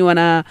ni nyinyi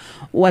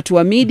watu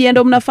wa media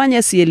ndio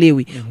mnafanya,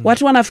 sielewi.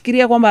 Watu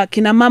wanafikiria kwamba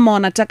kina mama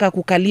wanataka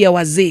kukalia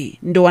wazee,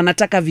 ndio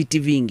wanataka viti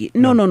vingi.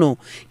 No.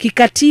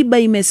 Kikatiba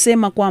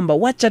imesema kwamba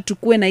wacha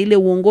tukue na ile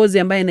uongozi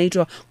ambaye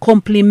inaitwa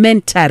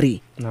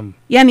complementary.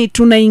 Yani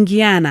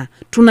tunaingiana,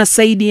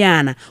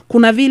 tunasaidiana.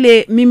 Kuna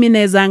vile mimi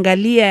naweza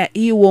angalia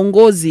hii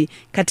uongozi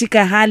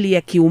katika hali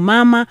ya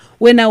kiumama,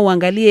 wewe na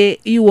uangalie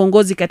hii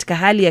uongozi katika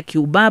hali ya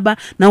kiubaba,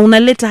 na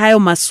unaleta hayo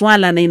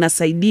maswala na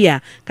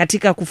inasaidia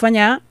katika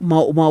kufanya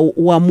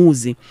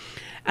uamuzi.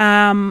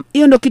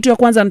 Hiyo ndio kitu ya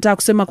kwanza nataka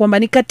kusema, kwamba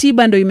ni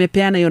katiba ndio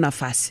imepeana hiyo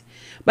nafasi.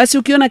 Basi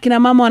ukiona kina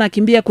mama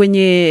wanakimbia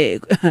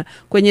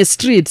kwenye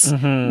streets,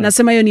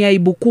 nasema hiyo ni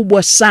aibu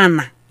kubwa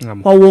sana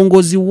kwa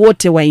uongozi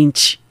wote wa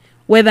nchi,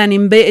 whether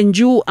ni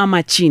juu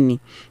ama chini,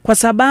 kwa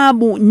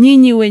sababu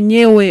nyinyi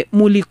wenyewe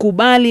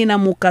mulikubali na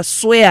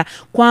mukaswea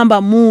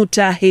kwamba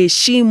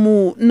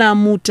mutaheshimu na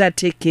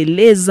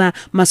mutatekeleza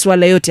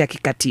masuala yote ya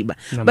kikatiba.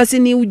 Basi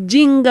ni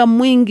ujinga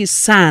mwingi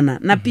sana,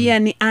 na pia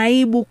ni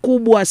aibu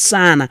kubwa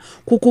sana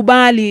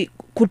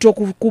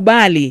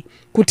kutokukubali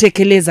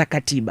kutekeleza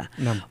katiba.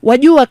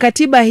 Wajua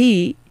katiba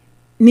hii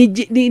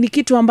ni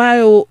kitu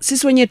ambayo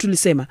sisi wenyewe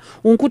tulisema.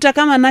 Unkuta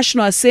kama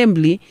National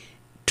Assembly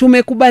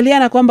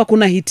tumekubaliana kwamba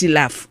kuna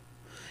hitilafu.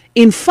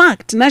 In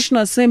fact,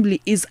 National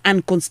Assembly is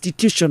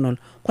unconstitutional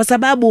kwa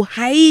sababu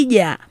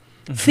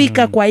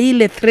Fika kwa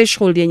ile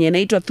threshold yenye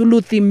inaitwa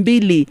thuluthi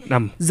mbili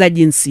za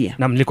jinsia.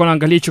 Nilikuwa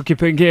naangalia hicho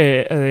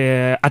kipengee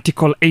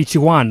article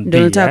 81 ndio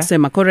nataka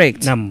kusema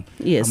correct.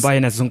 Yes. Ambayo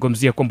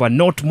inazungumzia kwamba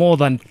not more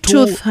than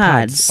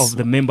 2/3 of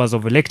the members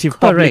of elective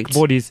public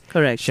bodies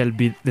shall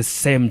be the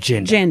same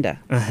gender.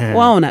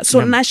 Waona,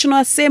 so National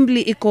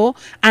Assembly iko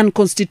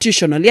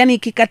unconstitutional, yani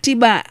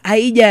kikatiba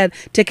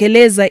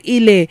haijatekeleza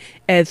ile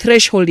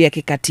threshold ya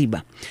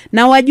kikatiba.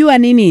 Na wajua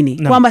ni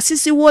nini? Kwamba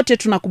sisi wote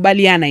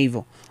tunakubaliana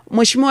hivyo.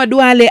 Mheshimiwa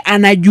Duale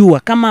anajua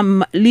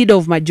kama leader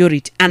of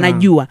majority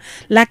anajua,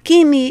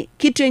 lakini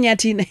kitu yenye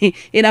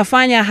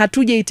inafanya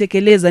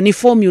hatujaitekeleza ni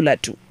formula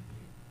tu.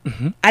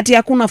 Ati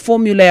hakuna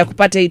formula ya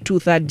kupata hii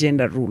 2/3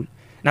 gender rule.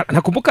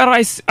 Nakumbuka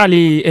rais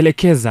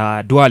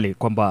alielekeza Duale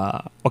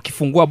kwamba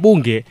wakifungua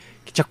bunge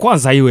cha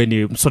kwanza iwe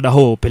ni mswada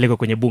huo upelekwe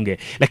kwenye bunge,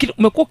 lakini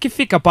umekuwa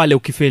ukifika pale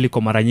ukifeli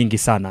kwa mara nyingi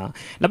sana.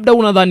 Labda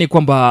unadhani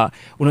kwamba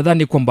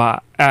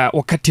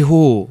wakati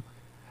huu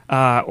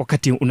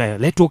wakati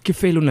unaletwa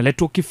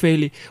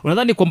ukifeli,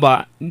 unadhani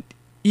kwamba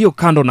hiyo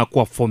kando na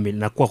kuwa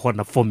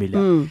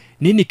formula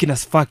nini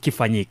kinafaa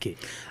kifanyike?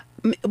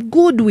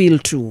 Goodwill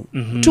tu.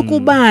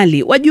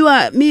 Tukubali.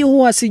 Wajua mi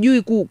huwa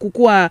sijui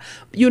kukua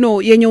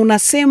yenye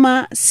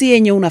unasema si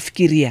yenye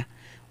unafikiria.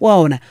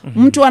 Waona,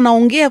 mtu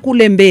anaongea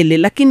kule mbele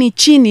lakini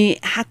chini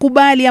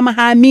hakubali ama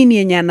haamini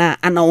yenye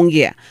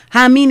anaongea.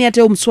 Haamini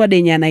hata mswada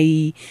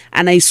yenye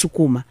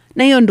anaisukuma.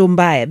 Na hiyo ndo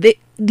mbaya. The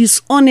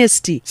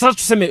dishonesty. Sasa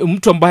tuseme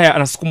mtu ambaye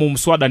anasukuma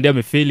mswada ndiye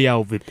amefeli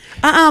au vipi?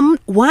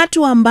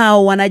 Watu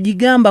ambao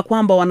wanajigamba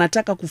kwamba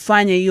wanataka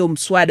kufanya hiyo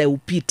mswada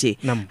upite,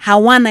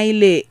 hawana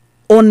ile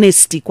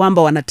honesty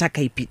kwamba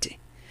wanataka ipite.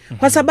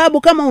 Kwa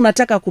sababu kama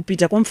unataka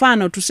kupita, kwa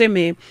mfano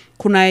tuseme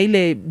kuna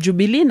ile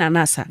Jubilee na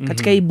NASA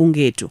katika hii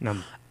bunge yetu.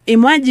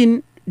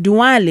 Imagine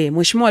Duale,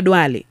 Mheshimiwa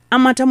Duale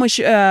ama hata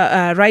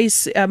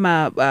rais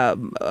ama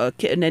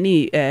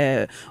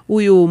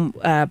huyu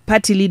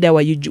party leader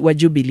wa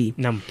Jubilee.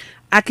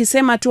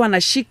 Akisema tu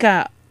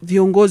anashika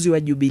viongozi wa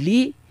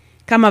Jubilee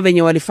kama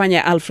venye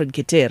walifanya Alfred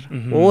Keter.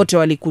 Wote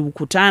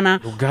walikutana,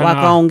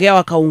 wakaongea,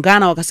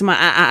 wakaungana,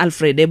 wakasema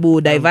Alfred,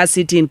 ebu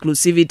diversity,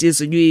 inclusivity,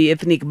 sijui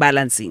ethnic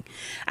balancing.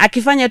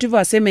 Akifanya tu hivyo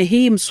aseme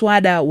hii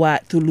mswada wa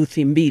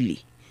thuluthi mbili.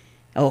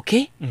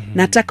 Okay?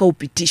 Nataka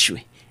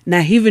upitishwe.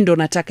 Na hivi ndo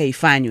nataka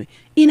ifanywe.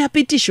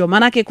 Inapitishwa,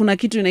 manake kuna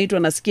kitu inaitwa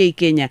nasikia hii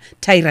Kenya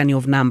tyranny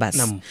of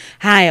numbers.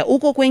 Haya,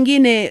 uko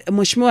kwengine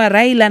Mheshimiwa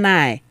Raila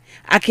naye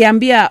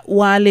akiambia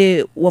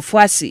wale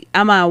wafuasi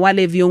ama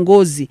wale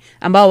viongozi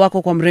ambao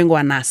wako kwa mrengo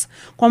wa NASA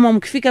kwamba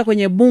mkifika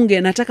kwenye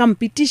bunge nataka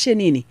mpitishe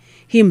nini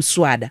hii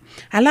mswada.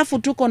 Alafu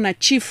tuko na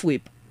chief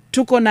whip,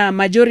 tuko na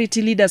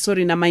majority leader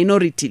na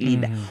minority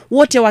leader.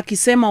 Wote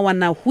wakisema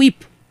wana whip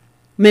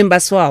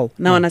members wao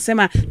na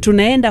wanasema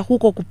tunaenda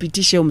huko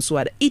kupitisha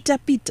mswada.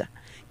 Itapita.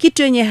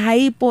 Kitu yenye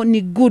haipo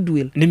ni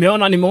goodwill.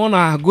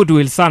 Nimeona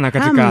goodwill sana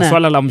katika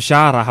swala la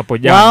mshahara hapo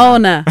jana.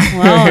 Waona.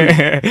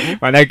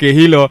 Manake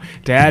hilo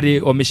tayari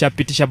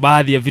wameshapitisha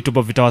baadhi ya vitu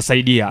ambavyo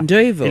vitawasaidia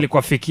ili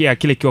kufikia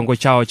kile kiwango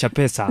chao cha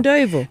pesa. Ndio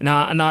hivyo.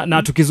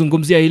 Na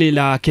tukizungumzia hili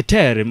la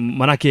Keter,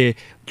 manake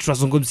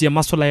tutazungumzia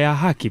masuala ya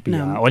haki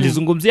pia.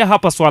 Walizungumzia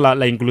hapa swala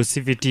la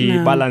inclusivity,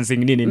 balancing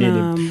nini.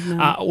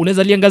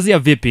 Unaweza liangazia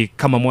vipi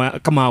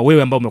kama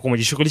wewe ambao umekuwa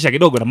umejishughulisha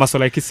kidogo na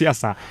masuala ya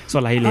kisiasa,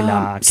 swala hili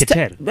la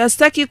Keter?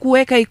 Sitaki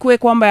kuweka ikue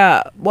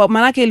kwamba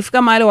manake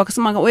ilifika mahali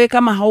wakasema wewe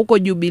kama hauko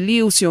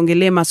Jubilee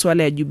usiongelee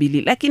masuala ya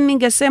Jubilee. Lakini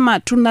ningesema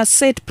tuna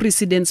set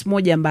precedents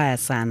moja mbaya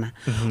sana.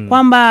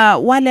 Kwamba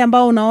wale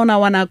ambao unaona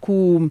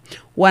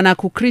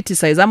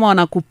wanaku-criticize ama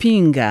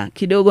wanakupinga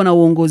kidogo na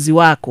uongozi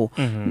wako,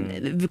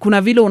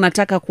 kuna vile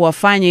unataka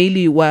kuwafanya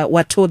ili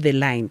toe the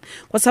line.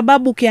 Kwa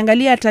sababu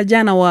ukiangalia hata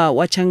jana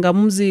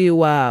wachangamuzi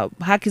wa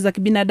haki za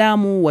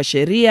kibinadamu, wa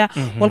sheria,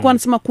 walikuwa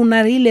wanasema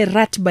kuna ile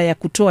ratiba ya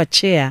kutoa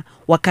chair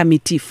wa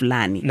kamiti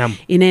fulani.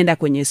 Inaenda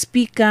kwenye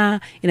speaker,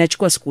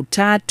 inachukua siku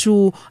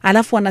 3,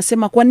 alafu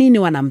wanasema kwa nini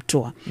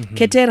wanamtoa.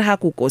 Keter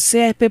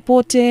hakukosea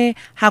pepote,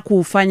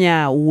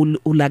 hakufanya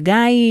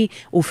ulagai,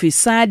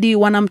 ufisadi,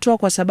 wanamtoa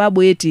kwa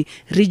sababu eti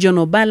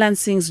regional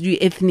balancing, sijui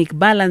ethnic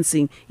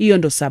balancing, hiyo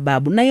ndo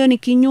sababu. Na hiyo ni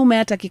kinyume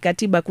hata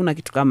kikatiba, kuna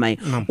kitu kama hiyo.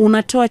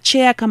 Unatoa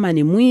chair kama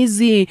ni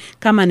mwizi,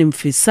 kama ni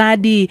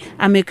mfisadi,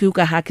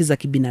 amekiuka haki za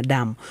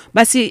kibinadamu.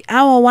 Basi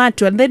hawa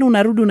watu, and then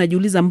unarudi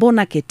unajiuliza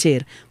mbona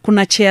Keter?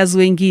 Kuna chairs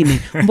wengine,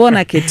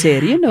 mbona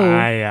Keter?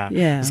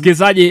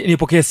 Msikilizaji,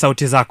 nipokee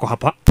sauti zako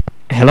hapa.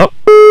 Hello.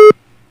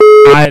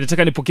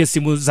 Nataka nipokee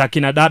simu za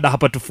kina dada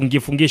hapa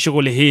tufungie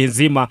shughuli hii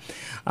nzima.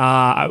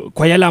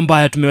 Kwa yale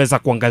ambayo tumeweza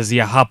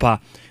kuangazia hapa,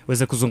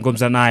 uweze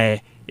kuzungumza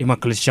naye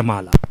Immaculate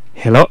Shamala.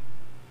 Hello.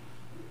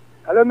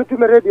 Hello,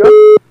 Mitume Radio.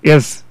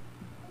 Yes.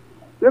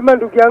 Sema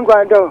ndugu yangu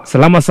Ando.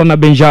 Salama sana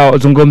Benjao,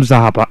 zungumza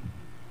hapa.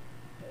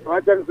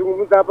 Wacha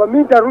nizungumza hapa. Mimi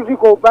nitarudi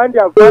kwa upande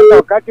wa kwanza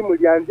wakati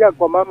mlianzia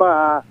kwa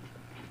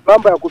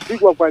mambo ya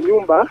kupigwa kwa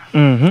nyumba.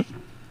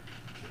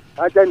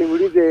 Acha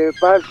niulize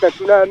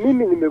pastor,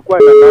 mimi nimekuwa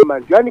na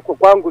mama, yani kwa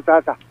kwangu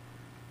sasa.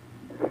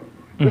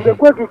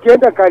 Tumekuwa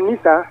tukienda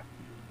kanisa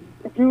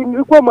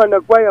Nilikuwa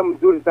mwana kwaya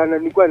mzuri sana,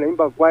 nilikuwa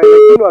naimba kwaya,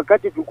 lakini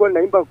wakati tulikuwa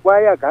naimba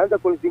kwaya akaanza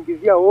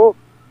kunisingizia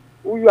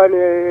huyu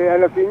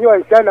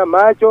anafinyiwa sana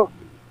macho.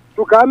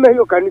 Tukahama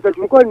hiyo kanisa,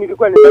 nilikuwa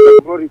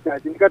nataka Glory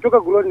Church. Nikatoka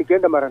Glory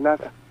nikaenda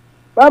Maranatha.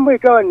 Mambo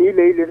ikawa ni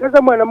ile ile.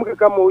 Sasa mwanamke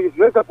kama huyu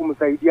tunaweza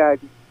kumsaidia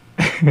aje?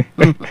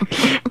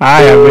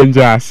 Haya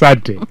Benja,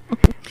 asante.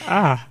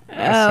 I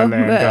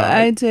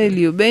tell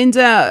you,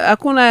 Benja,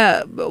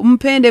 hakuna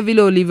mpende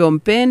vile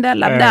ulivyompenda,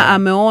 labda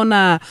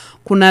ameona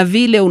kuna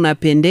vile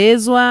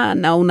unapendezwa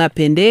na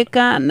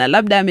unapendeka, na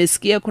labda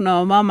amesikia kuna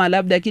wamama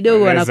labda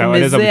kidogo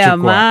wanakumezea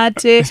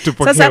mate.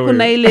 Sasa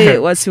kuna ile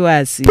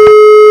wasiwasi.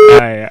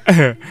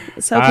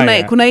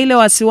 Sasa kuna ile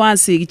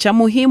wasiwasi. Cha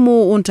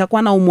muhimu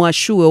utakuwa na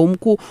umwashue,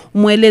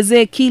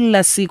 umwelezee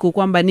kila siku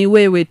kwamba ni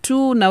wewe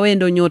tu, na wewe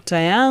ndo nyota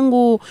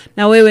yangu,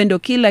 na wewe ndo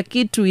kila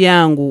kitu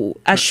yangu.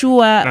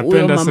 Ashua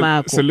huyo mama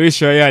yako.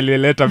 Suluhisho yeye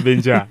alileta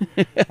Benja.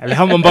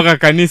 Alihama mpaka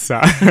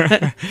kanisa.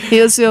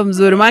 Hiyo sio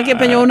mzuri. Maana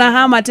penye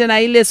unahama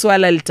tena ile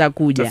swala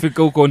litakuja.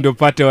 Tafika huko ndio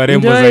pate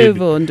warembo zaidi.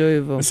 Ndio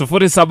hivyo.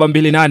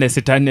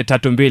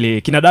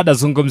 07286482. Kina dada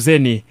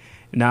zungumzeni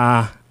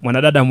na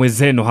mwanadada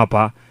mwezenu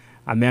hapa.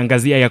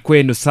 Ameangazia ya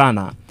kwenu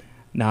sana,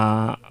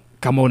 na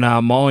kama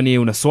una maoni,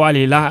 una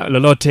swali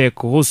lolote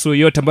kuhusu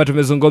yote ambayo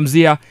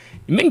tumezungumzia,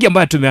 mengi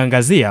ambayo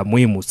tumeangazia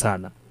muhimu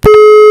sana.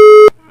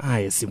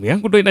 Haya, simu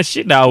yangu ndio ina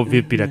shida au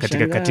vipi na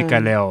katika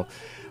leo?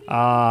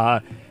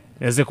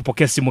 Naweza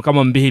kupokea simu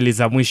kama 2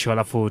 za mwisho,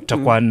 alafu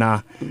tutakuwa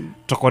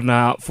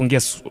na fungia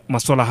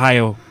masuala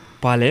hayo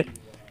pale,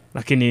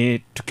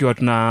 lakini tukiwa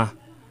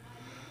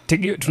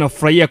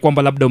tunafurahia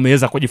kwamba labda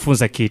umeweza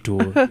kujifunza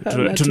kitu.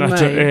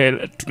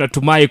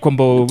 Tunatumai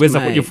kwamba umeweza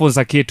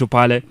kujifunza kitu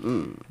pale,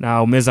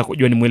 na umeweza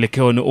kujua ni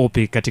mwelekeo ni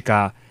upi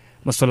katika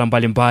masuala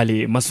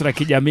mbalimbali, masuala ya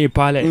kijamii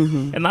pale,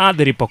 na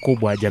athari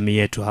pakubwa jamii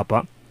yetu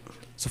hapa.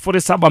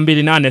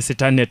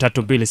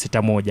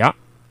 0728643261.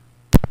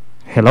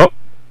 Hello,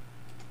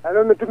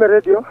 Mitume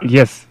Radio.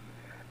 Yes.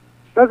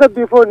 Sasa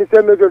before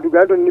niseme hivyo ndugu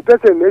yangu, ni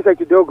pesa imeisha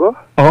kidogo.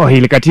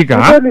 Hili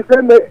katika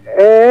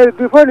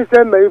before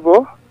niseme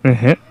hivyo.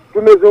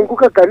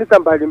 Tumezunguka kanisa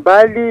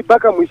mbalimbali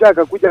mpaka mwisho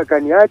akakuja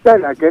akaniacha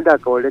na akaenda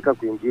akaoleka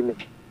kwingine.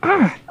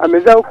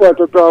 Amezaa huko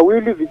watoto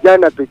 2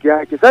 vijana peke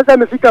yake. Sasa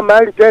amefika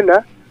mahali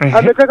tena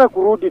ametaka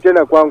kurudi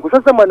tena kwangu.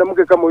 Sasa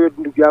mwanamke kama huyo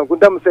ndugu yangu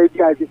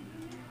ndamsaidiaje?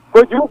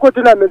 Kwa juu huko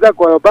tena amezaa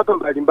kwa baba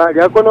mbalimbali.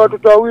 Hako na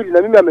watoto 2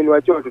 na mimi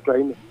ameniachia watoto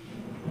 4.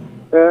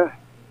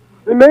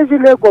 Nimeishi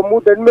leo kwa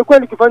muda. Nimekuwa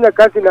nikifanya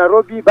kazi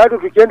Nairobi, bado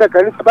tukienda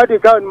kanisa, bado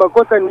ikawa ni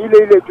makosa ni ile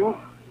ile tu.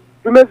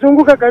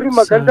 Tumezunguka karibu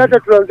makanisa, hata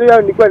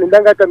tunaanzia nilikuwa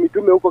nendanga hata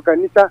mitume huko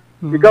kanisa,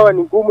 ikawa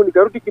ni ngumu,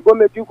 nikarudi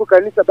Kibometi huko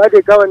kanisa, baada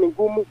ikawa ni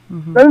ngumu.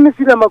 Na mimi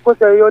sina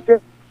makosa yoyote.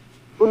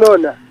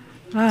 Unaona?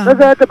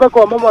 Sasa hata paka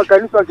wamama wa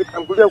kanisa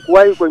wakitangulia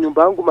kuwahi kwa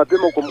nyumba yangu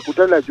mapema kwa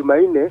mkutano wa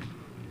Jumanne,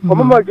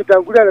 wamama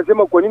wakitangulia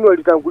anasema kwa nini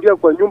walitangulia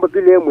kwa nyumba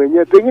bila yeye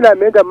mwenyewe? Pengine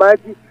ameenda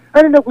maji,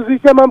 anaenda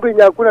kuzuisha mambo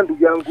yenye hakuna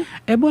ndugu yangu.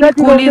 Hebu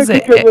nikuulize.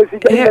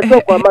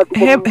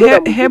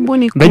 Hebu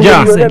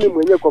nikuulize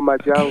mwenyewe kwa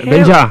maji yangu.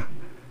 Benja,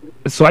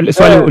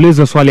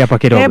 ulizo swali hapa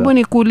kidogo. Hebu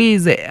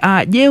nikuulize,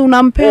 je,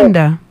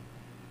 unampenda?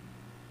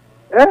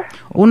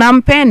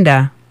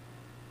 Unampenda?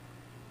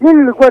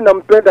 Mimi nilikuwa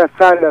nampenda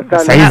sana.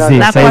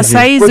 Na kwa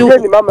saizi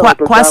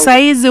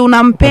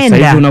unampenda?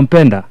 Saizi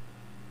unampenda?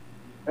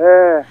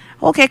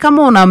 Okay,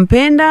 kama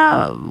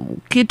unampenda,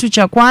 kitu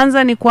cha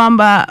kwanza ni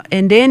kwamba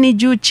endeni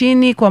juu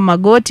chini kwa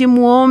magoti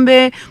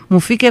muombe,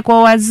 mufike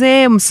kwa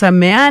wazee,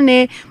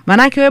 msameane,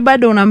 manake wewe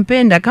bado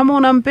unampenda. Kama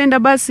unampenda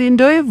basi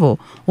ndio hivyo,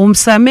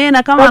 umsamee,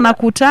 na kama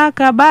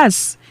anakutaka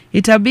basi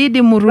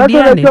itabidi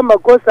murudiane. Sasa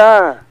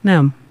makosa.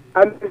 Naam.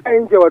 Amezaa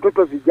nje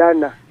watoto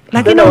vijana.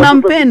 Lakini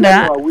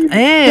unampenda.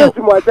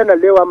 Tumwachana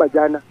leo ama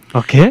jana.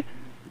 Okay.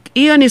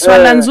 Hiyo ni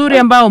swala nzuri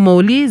ambao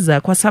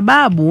umeuliza, kwa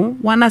sababu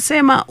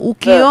wanasema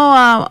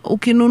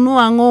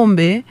ukinunua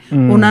ng'ombe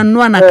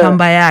unanunua na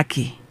kamba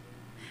yake.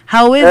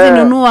 Hauwezi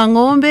nunua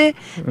ng'ombe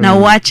na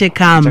uache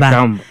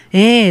kamba.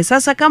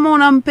 Sasa kama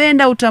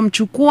unampenda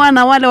utamchukua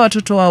na wale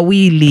watoto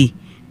 2,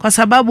 kwa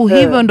sababu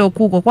hivyo ndo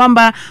kuko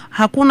kwamba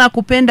hakuna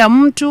kupenda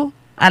mtu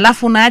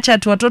alafu unaacha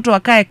tu watoto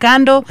wakae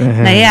kando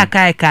na yeye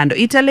akae kando.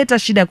 Italeta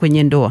shida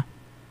kwenye ndoa.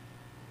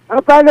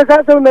 Hapana,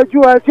 sasa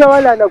unajua sio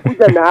wale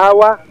anakuja na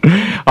hawa.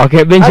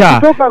 Okay, Benja.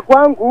 Kutoka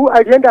kwangu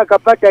alienda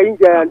akapata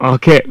nje yani.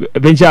 Okay,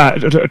 Benja,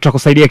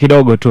 tutakusaidia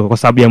kidogo tu kwa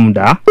sababu ya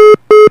muda.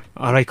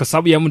 Alright, kwa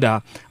sababu ya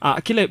muda,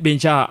 kile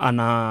Benja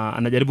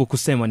anajaribu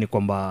kusema ni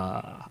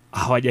kwamba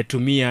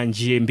hawajatumia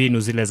mbinu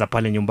zile za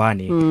pale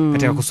nyumbani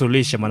katika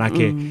kusuluhisha,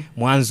 manake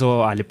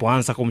mwanzo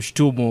alipoanza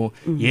kumshtumu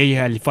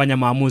yeye alifanya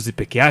maamuzi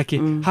peke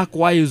yake,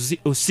 hakuwahi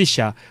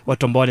husisha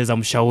watu ambao wale za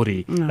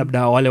mshauri,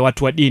 labda wale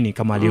watu wa dini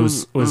kama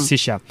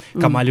alihusisha,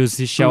 kama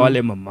alihusisha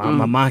wale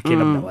mamake,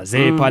 labda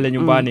wazee pale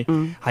nyumbani,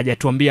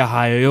 hajatuambia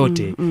hayo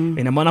yote.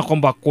 Ina maana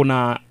kwamba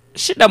kuna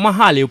shida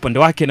mahali upande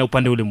wake na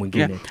upande ule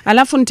mwingine.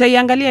 Alafu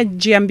nitaiangalia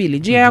njia mbili.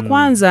 Njia ya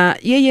kwanza,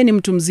 yeye ni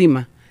mtu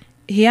mzima.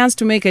 he has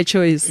to make a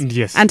choice.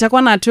 Yes.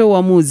 Anatakuwa na atoe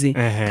uamuzi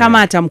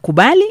kama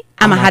atamkubali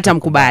ama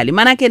hatamkubali.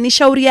 Maanake ni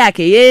shauri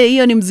yake. Yeye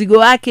hiyo ni mzigo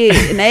wake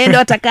na yeye ndo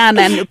atakaa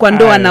kwa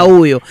ndoa na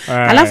huyo.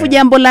 Alafu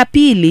jambo la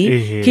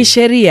pili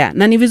kisheria,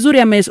 na ni vizuri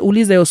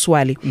ameuliza hiyo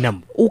swali.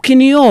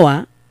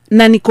 Ukinioa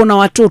na niko na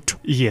watoto,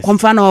 kwa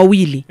mfano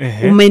wawili,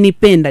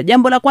 umenipenda.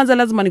 Jambo la kwanza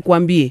lazima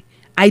nikuambie,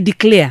 I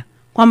declare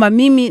kwamba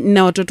mimi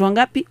nina watoto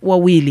wangapi?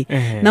 Wawili.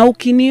 Na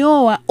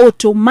ukinioa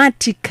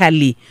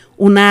automatically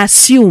una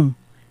assume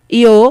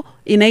hiyo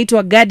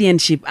inaitwa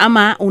guardianship,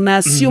 ama una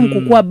assume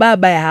kukua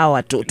baba ya hawa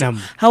watoto.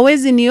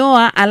 Hawezi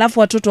nioa alafu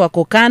watoto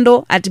wako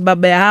kando ati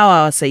baba ya hawa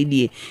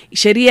hawasaidie.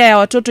 Sheria ya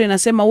watoto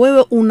inasema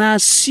wewe una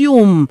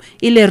assume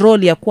ile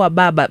role ya kuwa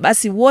baba.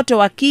 Basi wote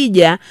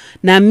wakija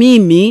na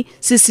mimi,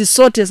 sisi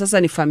sote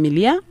sasa ni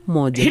familia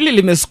moja. Hili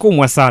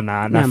limesukumwa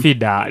sana na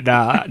FIDA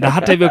na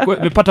hata hivyo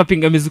imepata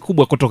pingamizi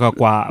kubwa kutoka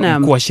kwa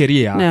mkuu wa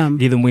sheria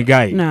Githu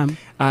Muigai.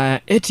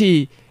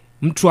 Eti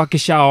mtu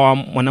akishaoa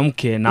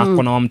mwanamke na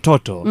kuna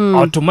mtoto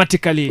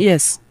automatically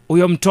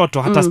huyo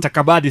mtoto hata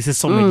stakabadhi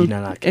sisome jina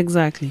lake.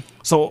 Exactly.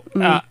 So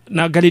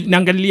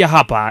naangalia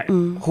hapa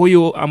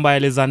huyu ambaye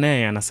aliza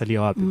naye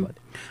anasalia wapi bado?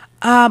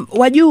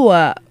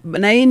 Wajua,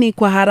 na hii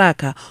kwa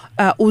haraka,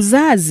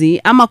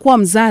 uzazi ama kuwa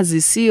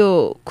mzazi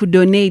sio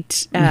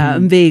kudonate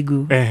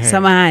mbegu.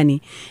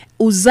 Samahani.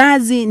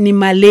 Uzazi ni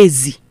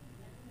malezi.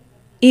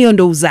 Hiyo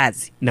ndo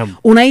uzazi.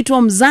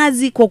 Unaitwa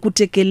mzazi kwa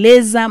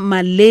kutekeleza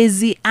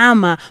malezi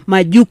ama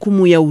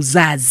majukumu ya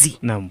uzazi.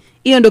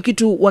 Hiyo ndo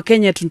kitu wa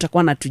Kenya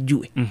tunatakuwa na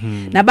tujue.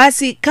 Na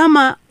basi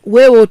kama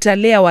wewe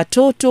utalea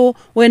watoto,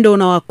 wewe ndo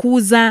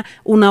unawakuza,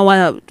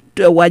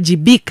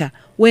 unawajibika,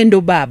 wewe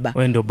ndo baba.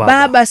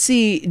 Baba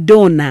si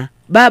dona.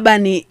 Baba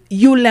ni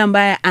yule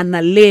ambaye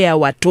analea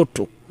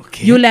watoto.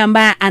 Yule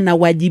ambaye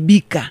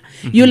anawajibika,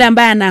 yule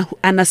ambaye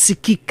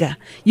anasikika,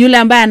 yule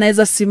ambaye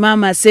anaweza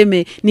simama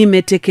aseme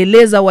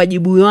nimetekeleza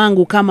wajibu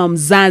wangu kama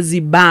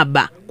mzazi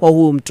baba kwa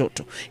huyo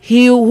mtoto.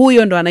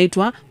 Huyo ndo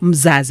anaitwa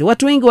mzazi.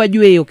 Watu wengi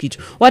wajue hiyo kitu.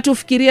 Watu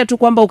fikiria tu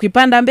kwamba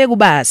ukipanda mbegu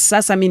basi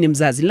sasa mimi ni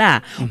mzazi.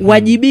 La,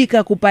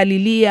 wajibika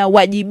kupalilia,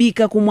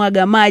 wajibika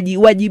kumwaga maji,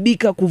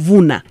 wajibika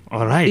kuvuna.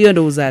 Hiyo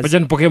ndo uzazi. Ngoja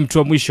nipokee mtu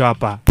wa mwisho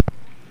hapa.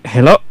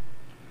 Hello.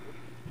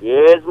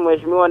 Yes,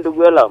 mheshimiwa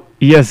ndugu Elam.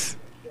 Yes.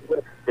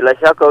 Bila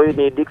shaka huyu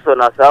ni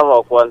Dickson Asava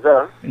wa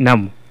kwanza.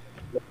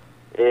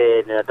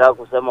 Ninataka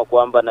kusema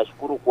kwamba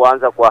nashukuru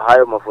kwanza kwa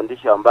hayo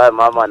mafundisho ambayo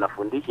mama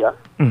anafundisha.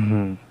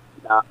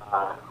 Na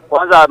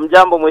kwanza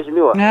mjambo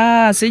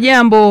mheshimiwa. Si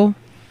jambo.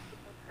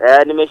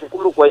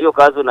 Nimeshukuru kwa hiyo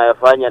kazi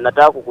unayofanya.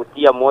 Nataka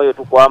kukutia moyo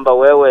tu kwamba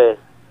wewe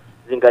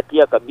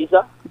zingatia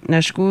kabisa.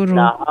 Nashukuru.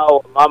 Na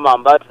hao mama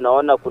ambao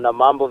tunaona kuna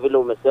mambo vile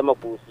umesema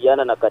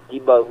kuhusiana na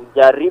katiba,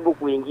 ujaribu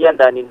kuingia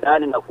ndani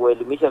na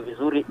kuelimisha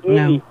vizuri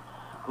ili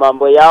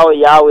mambo yao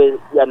yawe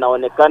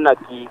yanaonekana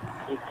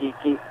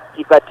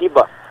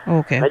kikatiba.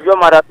 Najua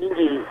mara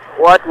nyingi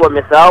watu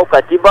wamesahau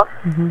katiba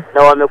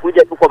na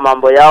wamekuja tu kwa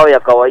mambo yao ya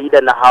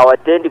kawaida na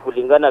hawatendi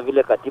kulingana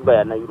vile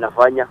katiba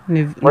inafanya.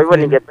 Kwa hivyo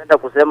ningependa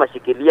kusema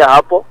shikilia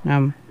hapo.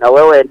 Na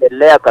wewe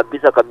endelea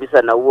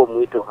kabisa na huo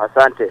mwito.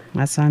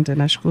 Asante,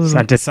 nashukuru.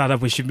 Asante sana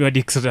mheshimiwa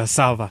Dickson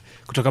Asava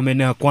kutoka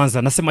maeneo ya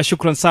kwanza. Nasema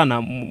shukrani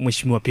sana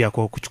mheshimiwa pia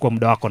kwa kuchukua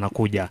muda wako na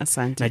kuja.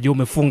 Najua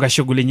umefunga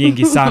shughuli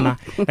nyingi sana.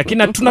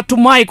 Lakini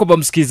tunatumai kwamba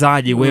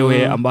msikilizaji,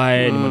 wewe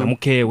ambaye ni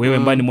mwanamke, wewe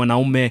ambaye ni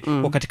mwanaume,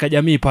 katika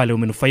jamii pale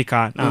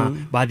umenufaika na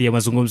baadhi ya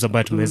mazungumzo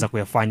ambayo tumeweza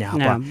kuyafanya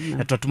hapa.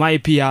 Na tunatumai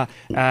pia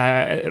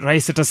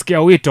rais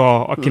atasikia wito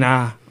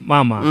wakina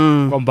mama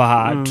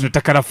kwamba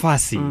tunataka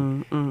nafasi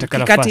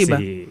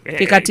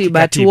kikatiba.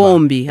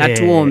 Hatuombi.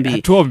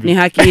 Ni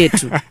haki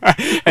yetu.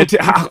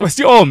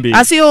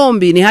 Si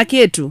ombi, ni haki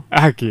yetu.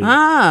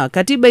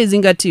 Katiba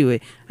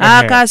izingatiwe.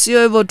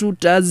 Sio hivyo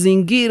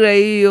tutazingira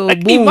hiyo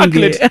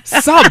bunge.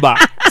 Saba.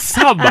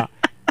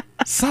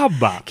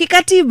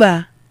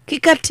 Kikatiba.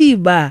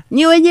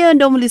 Nyi wenyewe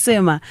ndo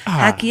mlisema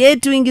haki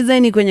yetu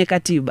ingizeni kwenye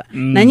katiba.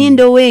 Na nyi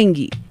ndo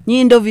wengi,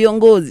 nyi ndo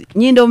viongozi,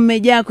 nyi ndo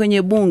mmejaa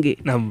kwenye bunge.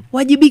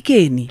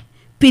 Wajibikeni.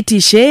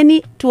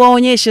 Pitisheni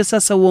tuwaonyeshe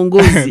sasa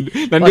uongozi.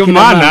 Na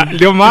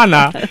ndio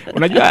maana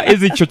unajua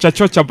hizi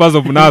chocha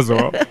ambazo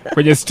mnazo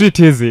kwenye street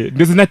hizi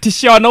ndio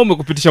zinatishia wanaume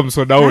kupitisha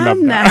mswada huu.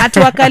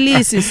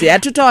 Hatuwakalii sisi,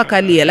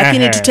 hatutawakalia,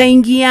 lakini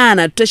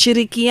tutaingiana,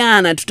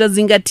 tutashirikiana,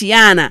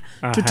 tutazingatiana,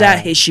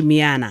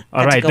 tutaheshimiana.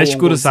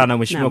 Nashukuru sana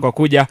mheshimiwa kwa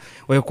kuja.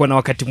 Wewe kuwa na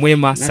wakati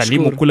mwema.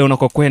 Salimu kule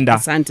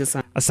unakokwenda.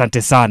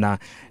 Asante sana.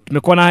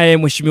 Tumekuwa naye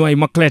mheshimiwa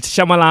Immaculate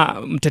Shamala,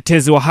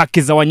 mtetezi wa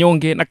haki za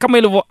wanyonge, na kama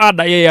ilivyo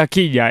ada yeye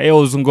akija yeye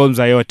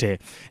uzungumza yote.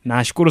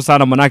 Nashukuru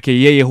sana manake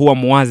yeye huwa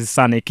muwazi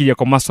sana ikija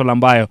kwa masuala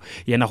ambayo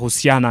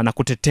yanahusiana na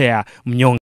kutetea mnyonge.